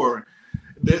store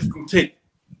that's going to take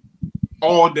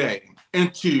all day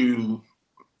into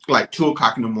like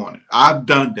 2:00 in the morning. I've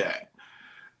done that.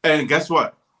 And guess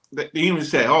what? They even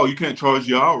said, oh, you can't charge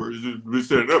your hours. We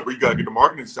set it up, but you got to get the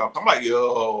marketing stuff. I'm like,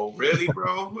 yo, really,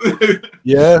 bro?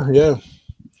 Yeah.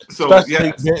 So,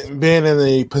 especially being in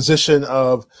a position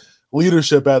of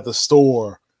leadership at the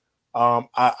store, I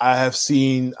have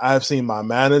seen my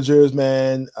managers,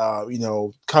 man,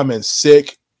 come in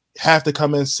sick, have to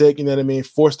come in sick. You know what I mean?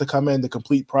 Forced to come in to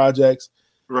complete projects,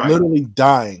 right. Literally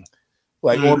dying,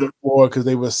 like on the floor because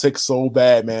they were sick so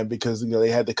bad, man. Because they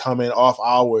had to come in off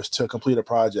hours to complete a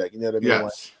project. You know what I mean?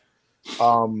 Yes.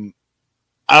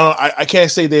 I can't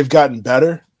say they've gotten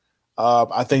better.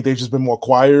 I think they've just been more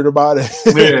quieter about it.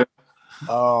 Yeah.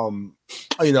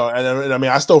 And I mean,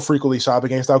 I still frequently shop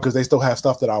at GameStop because they still have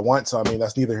stuff that I want. So I mean,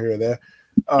 that's neither here or there.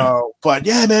 But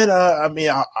yeah, man. I mean,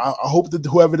 I hope that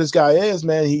whoever this guy is,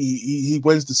 man, he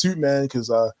wins the suit, man, because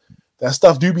that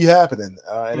stuff do be happening,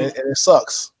 and it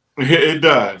sucks. It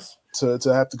does. To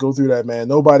have to go through that, man.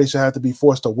 Nobody should have to be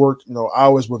forced to work,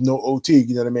 hours with no OT.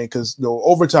 You know what I mean? Because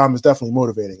overtime is definitely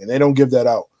motivating, and they don't give that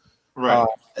out. Right.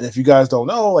 And if you guys don't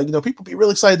know, like, people be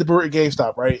really excited to work at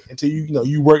GameStop, right? Until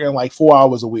you working like 4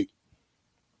 hours a week.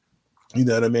 You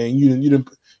know what I mean? You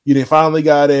didn't finally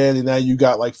got in, and now you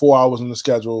got like 4 hours on the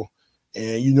schedule,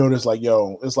 and you notice like,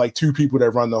 it's like 2 people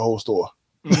that run the whole store.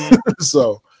 Mm-hmm.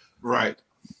 So, right.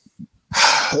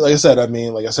 Like I said, I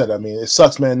mean, it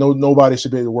sucks, man. Nobody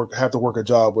should be able to have to work a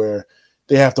job where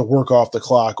they have to work off the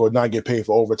clock or not get paid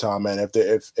for overtime, man.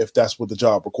 If that's what the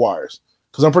job requires,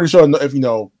 because I'm pretty sure if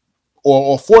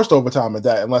or forced overtime at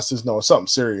that, unless there's something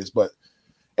serious. But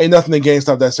ain't nothing in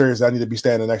GameStop that serious. I need to be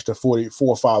standing an extra 4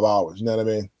 or 5 hours. You know what I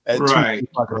mean? At 2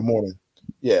 o'clock in the morning.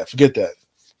 Yeah, forget that.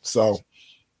 So,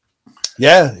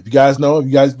 yeah, if you guys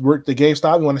work at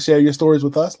GameStop, you want to share your stories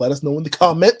with us, let us know in the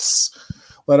comments.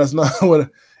 Let us know what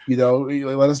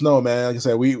let us know, man. Like I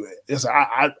said,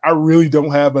 I really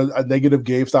don't have a negative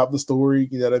GameStop the story.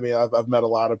 You know what I mean? I've met a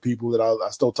lot of people that I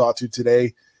still talk to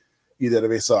today. You know what I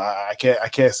mean? So I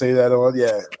can't say that on.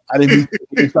 Yeah, I didn't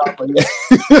mean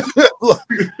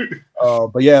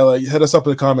but yeah, like, hit us up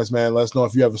in the comments, man. Let us know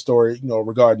if you have a story,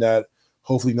 regarding that.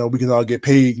 Hopefully, we can all get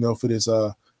paid, for this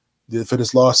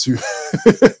lawsuit.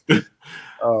 Hey,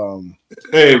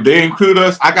 if they include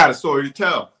us, I got a story to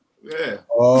tell. Yeah.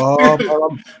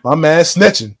 Oh, my man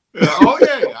snitching. Oh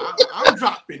yeah, I'm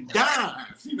dropping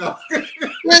dimes.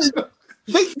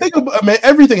 Think about, man.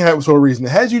 Everything happens for a reason.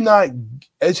 Had you not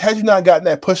gotten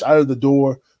that push out of the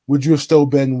door, would you have still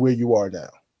been where you are now?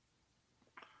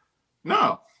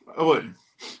 No, I wouldn't.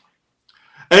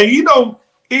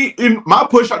 And my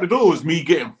push out the door was me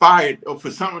getting fired for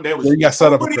something that was pretty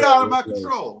out of my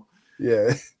control.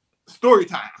 Yeah. Story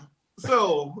time.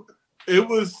 So it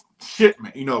was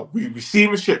shipment. We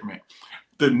received a shipment.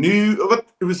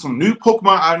 It was some new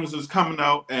Pokemon items that was coming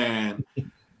out, and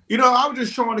I was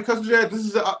just showing the customer that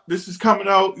this is coming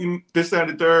out, this, that,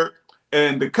 and the third.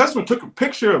 And the customer took a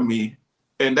picture of me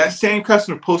and that same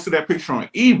customer posted that picture on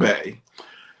eBay.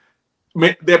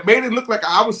 That made it look like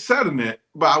I was selling it,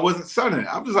 but I wasn't selling it.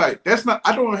 I was like, that's not,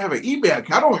 I don't have an eBay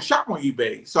account. I don't shop on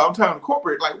eBay. So I'm telling the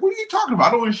corporate, like, what are you talking about?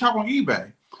 I don't want to shop on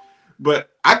eBay.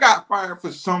 But I got fired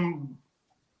for some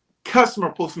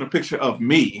customer posting a picture of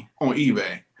me on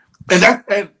eBay. And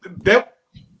that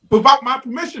without my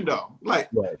permission though. Like,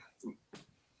 right.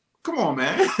 Come on,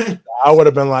 man. I would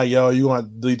have been like, yo, you want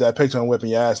to delete that picture and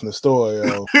whipping your ass in the store,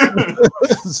 yo.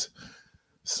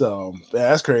 So yeah,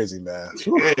 that's crazy, man.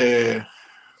 Yeah,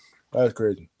 that's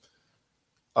crazy.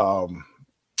 Yeah,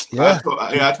 I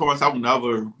told myself I would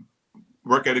never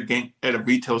work at a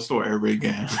retail store ever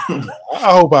again.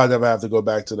 I hope I never have to go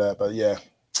back to that, but yeah.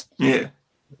 Yeah,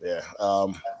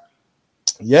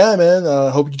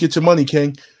 man. Hope you get your money,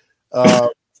 King.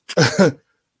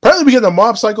 Apparently, we get a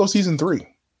Mob Psycho season 3.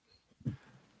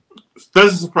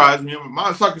 Doesn't surprise me.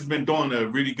 Mob Psycho's been doing a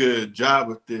really good job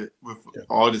with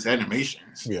all this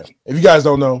animations. Yeah. If you guys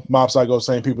don't know, Mob Psycho,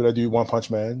 same people that do One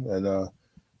Punch Man, and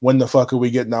when the fuck are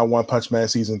we getting our One Punch Man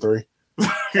season 3?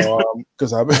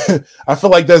 Because I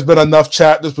feel like there's been enough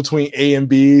chapters between A and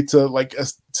B to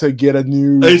get a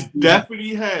new. It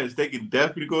definitely has. They can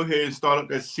definitely go ahead and start up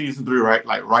that season 3 right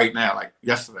now, like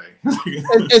yesterday.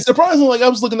 and surprisingly, like I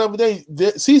was looking up today,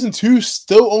 season 2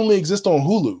 still only exists on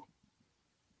Hulu.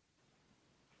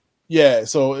 Yeah,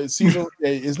 so it's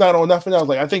not on nothing else.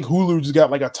 Like I think Hulu just got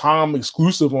like a Tom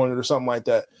exclusive on it or something like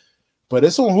that. But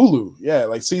it's on Hulu. Yeah,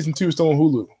 like season 2 is still on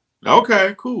Hulu.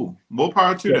 Okay, cool. More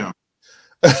power to them.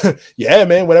 Yeah,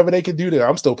 man. Whatever they could do there,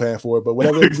 I'm still paying for it. But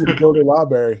whatever they do to build their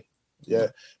library, yeah.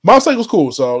 Mob Psycho's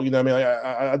cool. So you know, what I mean,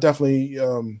 I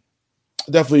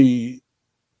definitely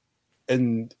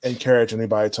encourage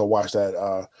anybody to watch that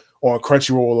on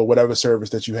Crunchyroll or whatever service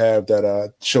that you have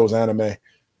that shows anime.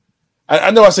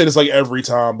 I know I say this like every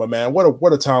time, but man,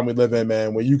 what a time we live in,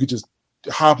 man, where you could just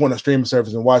hop on a streaming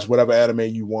service and watch whatever anime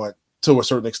you want to a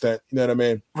certain extent. You know what I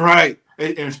mean? Right.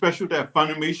 And especially that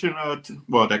Funimation,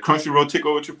 that Crunchyroll took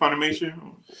over to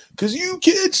Funimation. Because you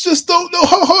kids just don't know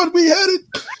how hard we had it.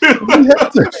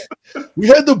 we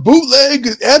had the bootleg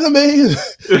anime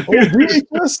on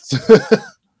VHS.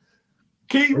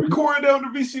 Can you record down the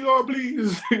VCR,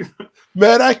 please?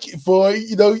 Man, you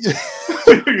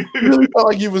really felt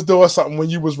like you was doing something when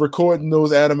you was recording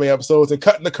those anime episodes and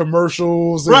cutting the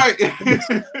commercials. Right.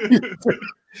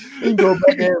 And go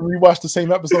back and rewatch the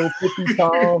same episode 50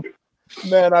 times.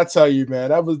 Man, I tell you,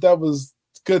 man, that was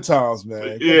good times,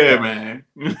 man. Man.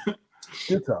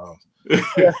 Good times.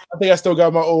 Yeah, I think I still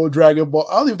got my old Dragon Ball.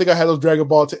 I don't even think I had those Dragon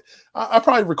Ball. I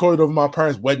probably recorded over my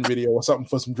parents' wedding video or something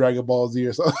for some Dragon Ball Z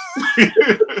or something.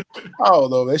 I don't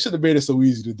know. They should have made it so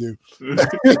easy to do.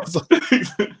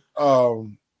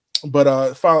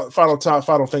 But final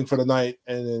thing for the night,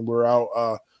 and then we're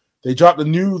out. They dropped a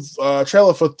new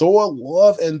trailer for Thor: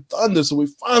 Love and Thunder, so we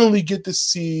finally get to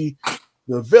see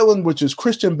the villain, which is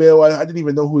Christian Bale. I didn't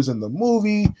even know who was in the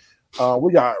movie.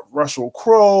 We got Russell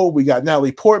Crowe. We got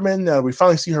Natalie Portman. We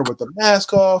finally see her with the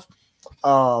mask off.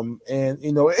 And,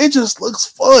 you know, it just looks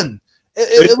fun.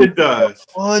 It does. Like a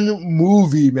fun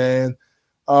movie, man.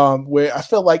 Where I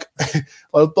feel like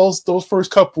those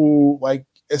first couple, like,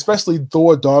 especially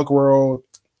Thor Dark World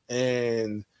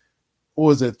and what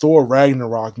was it, Thor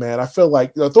Ragnarok, man. I feel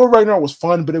like Thor Ragnarok was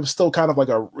fun, but it was still kind of like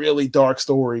a really dark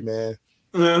story, man.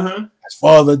 Uh-huh. His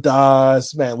father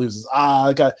dies, man loses his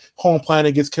eye, got home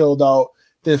planet gets killed out.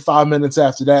 Then 5 minutes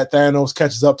after that, Thanos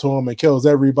catches up to him and kills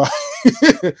everybody.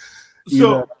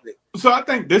 So I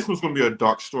think this one's gonna be a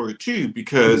dark story too,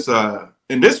 because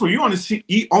in this one you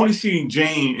only seeing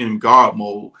Jane in God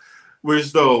mode,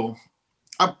 whereas though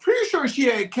I'm pretty sure she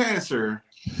had cancer.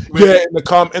 Yeah,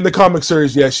 in the comic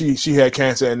series, yeah, she had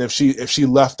cancer, and if she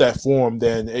left that form,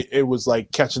 then it was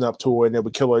like catching up to her, and it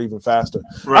would kill her even faster.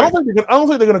 Right. I don't think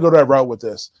they're gonna go that route with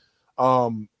this.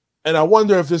 And I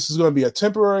wonder if this is gonna be a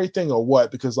temporary thing or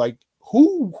what, because like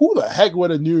who the heck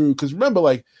would have knew? Because remember,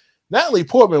 like Natalie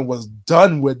Portman was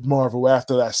done with Marvel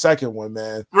after that second one,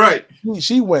 man. Right.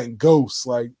 She went ghost,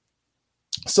 like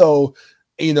so.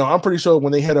 You know, I'm pretty sure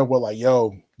when they hit her with like,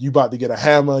 "Yo, you about to get a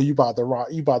hammer, you about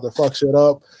to fuck shit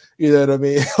up," you know what I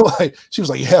mean? Like she was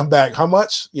like, "Yeah, I'm back. How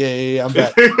much? Yeah, I'm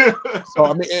back." So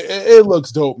I mean, it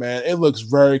looks dope, man. It looks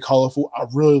very colorful. I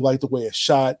really like the way it's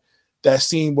shot. That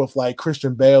scene with like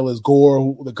Christian Bale as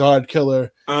Gore, the God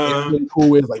Killer,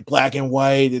 who is like black and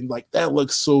white, and like that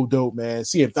looks so dope, man.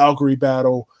 Seeing Valkyrie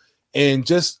battle, and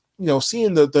just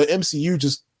seeing the MCU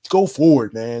just go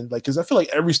forward, man. Like, because I feel like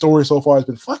every story so far has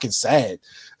been fucking sad.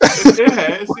 It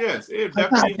has, yes. It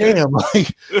definitely damn,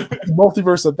 like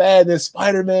Multiverse of Madness,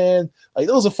 Spider-Man, like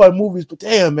those are fun movies, but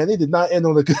damn, man, they did not end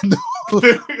on a good note.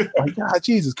 Like, God,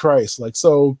 Jesus Christ. Like,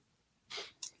 so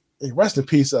hey, rest in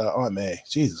peace, Aunt May.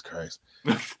 Jesus Christ.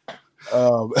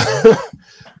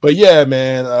 But yeah,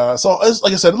 man. So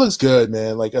like I said, it looks good,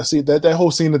 man. Like I see that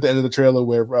whole scene at the end of the trailer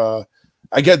where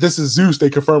I get this is Zeus. They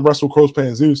confirmed Russell Crowe's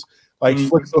playing Zeus. Like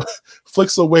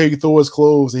flicks away Thor's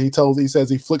clothes, and he says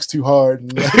he flicks too hard,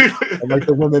 and like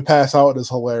the women pass out. Is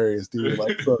hilarious, dude.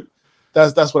 Like so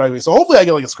that's what I mean. So hopefully I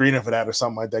get like a screening for that or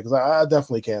something like that because I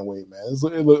definitely can't wait, man.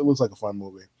 It looks like a fun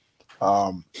movie,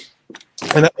 and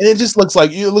it just looks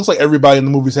like everybody in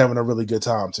the movie's having a really good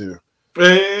time too.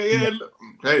 Yeah.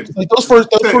 Hey, like those first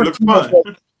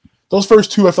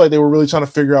two, I feel like they were really trying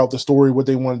to figure out the story, what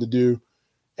they wanted to do.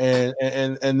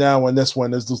 And now in this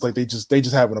one, it looks like they just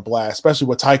having a blast, especially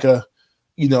with Taika,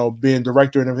 being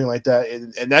director and everything like that.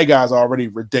 And that guy's already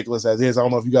ridiculous as is. I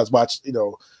don't know if you guys watch,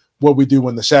 What We Do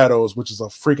in the Shadows, which is a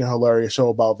freaking hilarious show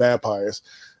about vampires.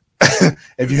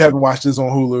 If you haven't watched this on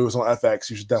Hulu, it's on FX.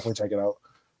 You should definitely check it out.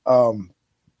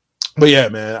 But yeah,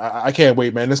 man, I can't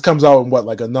wait, man. This comes out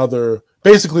in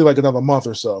basically another month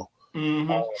or so.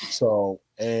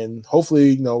 Mm-hmm. And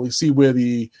hopefully, we see where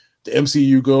the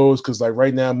MCU goes, because like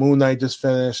right now Moon Knight just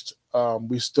finished.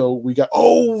 We that's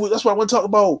what I want to talk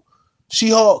about.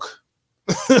 She-Hulk.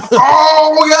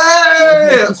 Oh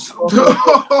yes.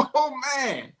 Oh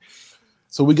man.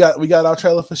 So we got our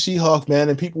trailer for She-Hulk, man,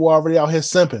 and people were already out here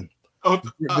simping.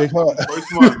 Big heart.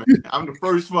 First one, man. I'm the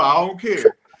first one. I don't care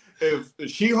if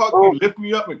She-Hulk can lift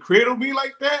me up and cradle me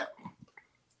like that.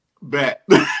 Bet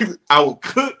I will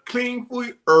cook clean for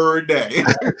you every day.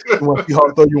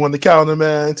 She-Hulk throw you on the counter,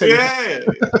 man. Yeah.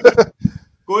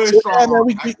 Go ahead, man,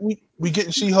 we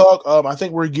getting She-Hulk. I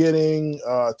think we're getting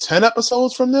 10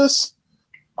 episodes from this.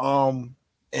 And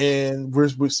we're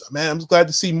man, I'm glad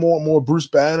to see more and more Bruce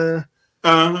Banner.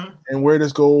 And where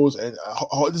this goes, and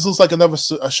this looks like another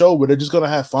show where they're just gonna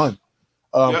have fun,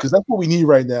 because that's what we need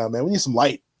right now, man. We need some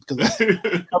light, because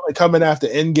coming after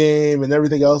Endgame and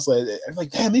everything else,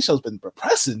 like damn, these shows been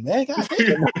depressing, man. God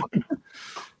damn.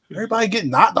 Everybody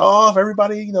getting knocked off,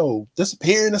 everybody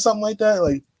disappearing or something like that.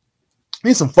 Like,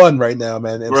 need some fun right now,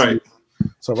 man. Right.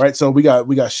 So we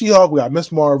got She-Hulk, we got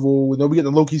Miss Marvel. We know we get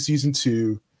the Loki season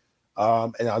 2,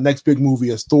 and our next big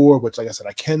movie is Thor, which, like I said,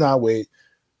 I cannot wait.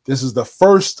 This is the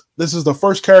first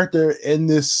character in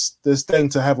this thing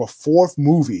to have a 4th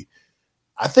movie.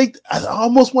 I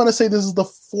almost want to say this is the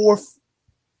 4th.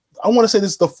 I want to say this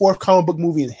is the 4th comic book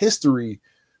movie in history,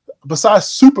 besides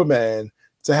Superman,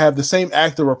 to have the same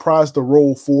actor reprise the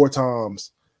role 4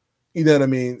 times. You know what I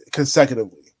mean?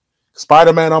 Consecutively.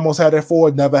 Spider-Man almost had that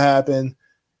 4. Never happened.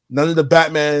 None of the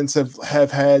Batmans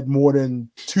have had more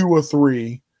than 2 or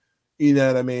 3. You know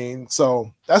what I mean?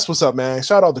 So that's what's up, man.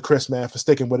 Shout out to Chris, man, for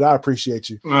sticking with it. I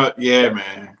appreciate you. Yeah,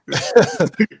 man.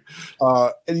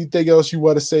 Anything else you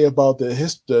want to say about the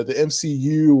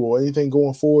MCU or anything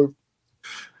going forward?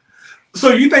 So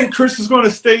you think Chris is going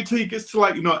to stay till he gets to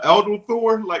Elder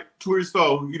Thor, to where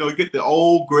you get the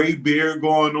old gray beard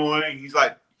going on? And he's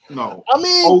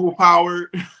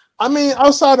overpowered. I mean,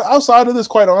 outside of this,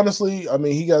 quite honestly, I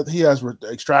mean, he has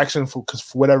extraction because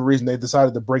for whatever reason they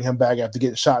decided to bring him back after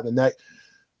getting shot in the neck.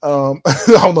 I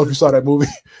don't know if you saw that movie,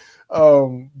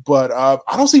 but I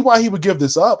don't see why he would give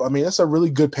this up. I mean, it's a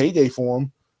really good payday for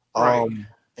him, right.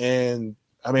 And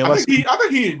I mean, I think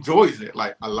he enjoys it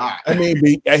a lot. I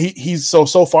mean, he's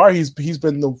so far he's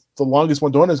been the longest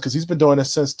one doing this, because he's been doing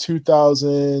this since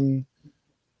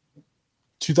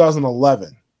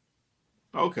 2011.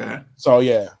 Okay. So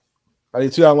yeah. I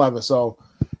think 2011. So,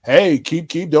 hey, keep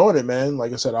doing it, man.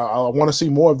 Like I said, I want to see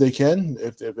more if they can.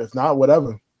 If not,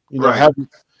 whatever. Right.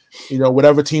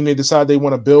 Whatever team they decide they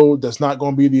want to build that's not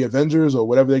going to be the Avengers or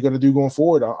whatever they're going to do going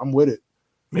forward, I'm with it.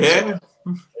 Yeah.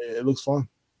 So, it looks fun.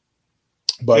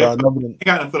 But you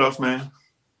got nothing else, man.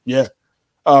 Yeah.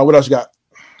 What else you got?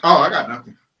 Oh, I got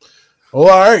nothing. Well,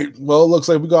 all right. Well, it looks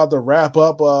like we got to wrap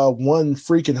up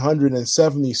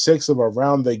 176 of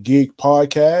Around the Geek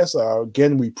podcast.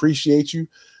 Again, we appreciate you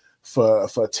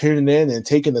for tuning in and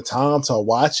taking the time to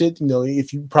watch it.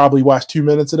 If you probably watched 2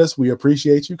 minutes of this, we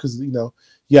appreciate you, because you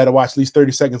had to watch at least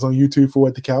 30 seconds on YouTube for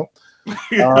it to count.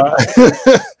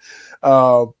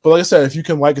 But like I said, if you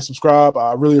can like and subscribe,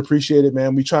 I really appreciate it,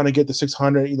 man. We're trying to get to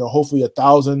 600. Hopefully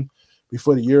 1,000.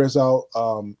 Before the year is out.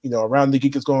 Around the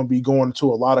Geek is going to be going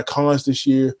to a lot of cons this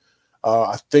year.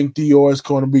 I think Dior is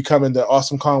going to be coming to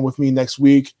Awesome Con with me next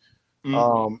week.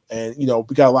 And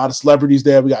we got a lot of celebrities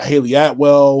there. We got Haley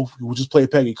Atwell, who just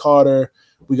played Peggy Carter.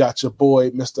 We got your boy,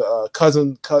 Mr.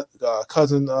 Cousin,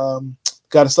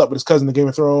 got us up with his cousin in Game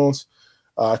of Thrones,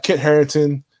 Kit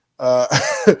Harington.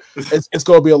 It's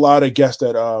going to be a lot of guests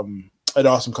at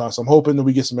Awesome Con. So I'm hoping that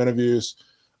we get some interviews.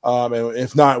 And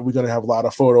if not, we're going to have a lot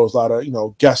of photos, a lot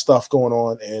of, guest stuff going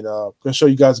on, and going to show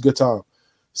you guys a good time.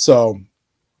 So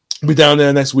be down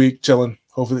there next week, chilling,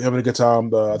 hopefully having a good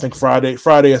time. I think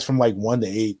Friday is from like 1 to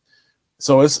 8.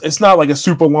 So it's not like a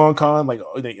super long con, like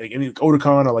any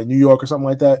Otakon or like New York or something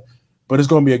like that, but it's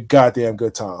going to be a goddamn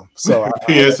good time. So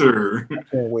yes, sir. I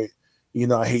can't wait.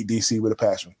 I hate DC with a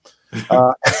passion.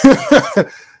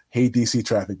 Hate DC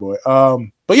traffic, boy.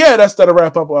 But yeah, that'll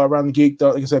wrap up Around the Geek.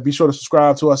 Like I said, be sure to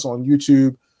subscribe to us on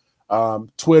YouTube,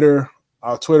 Twitter,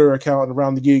 our Twitter account,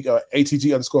 Around the Geek,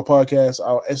 ATG_podcast,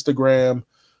 our Instagram,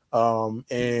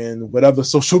 and whatever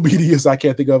social medias I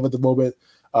can't think of at the moment.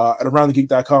 At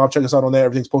AroundTheGeek.com. Check us out on there.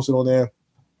 Everything's posted on there.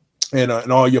 And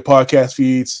all your podcast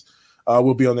feeds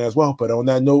will be on there as well. But on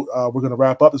that note, we're going to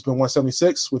wrap up. It's been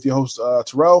 176 with your host,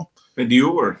 Terrell. And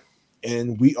Dior.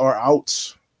 And we are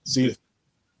out. See you.